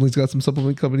Tristyn Lee's got some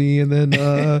supplement company. And then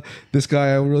this guy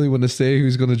I really want to say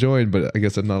who's going to join, but I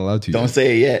guess I'm not allowed to. Don't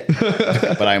say it yet.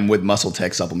 But I'm with Muscle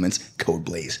Tech Supplements, code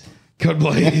Blaze. Code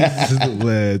Blaze.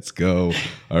 Let's go.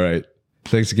 All right.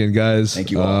 Thanks again, guys.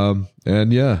 Thank you all.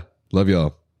 And yeah, love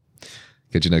y'all.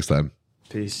 Catch you next time.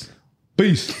 Peace.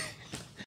 Peace.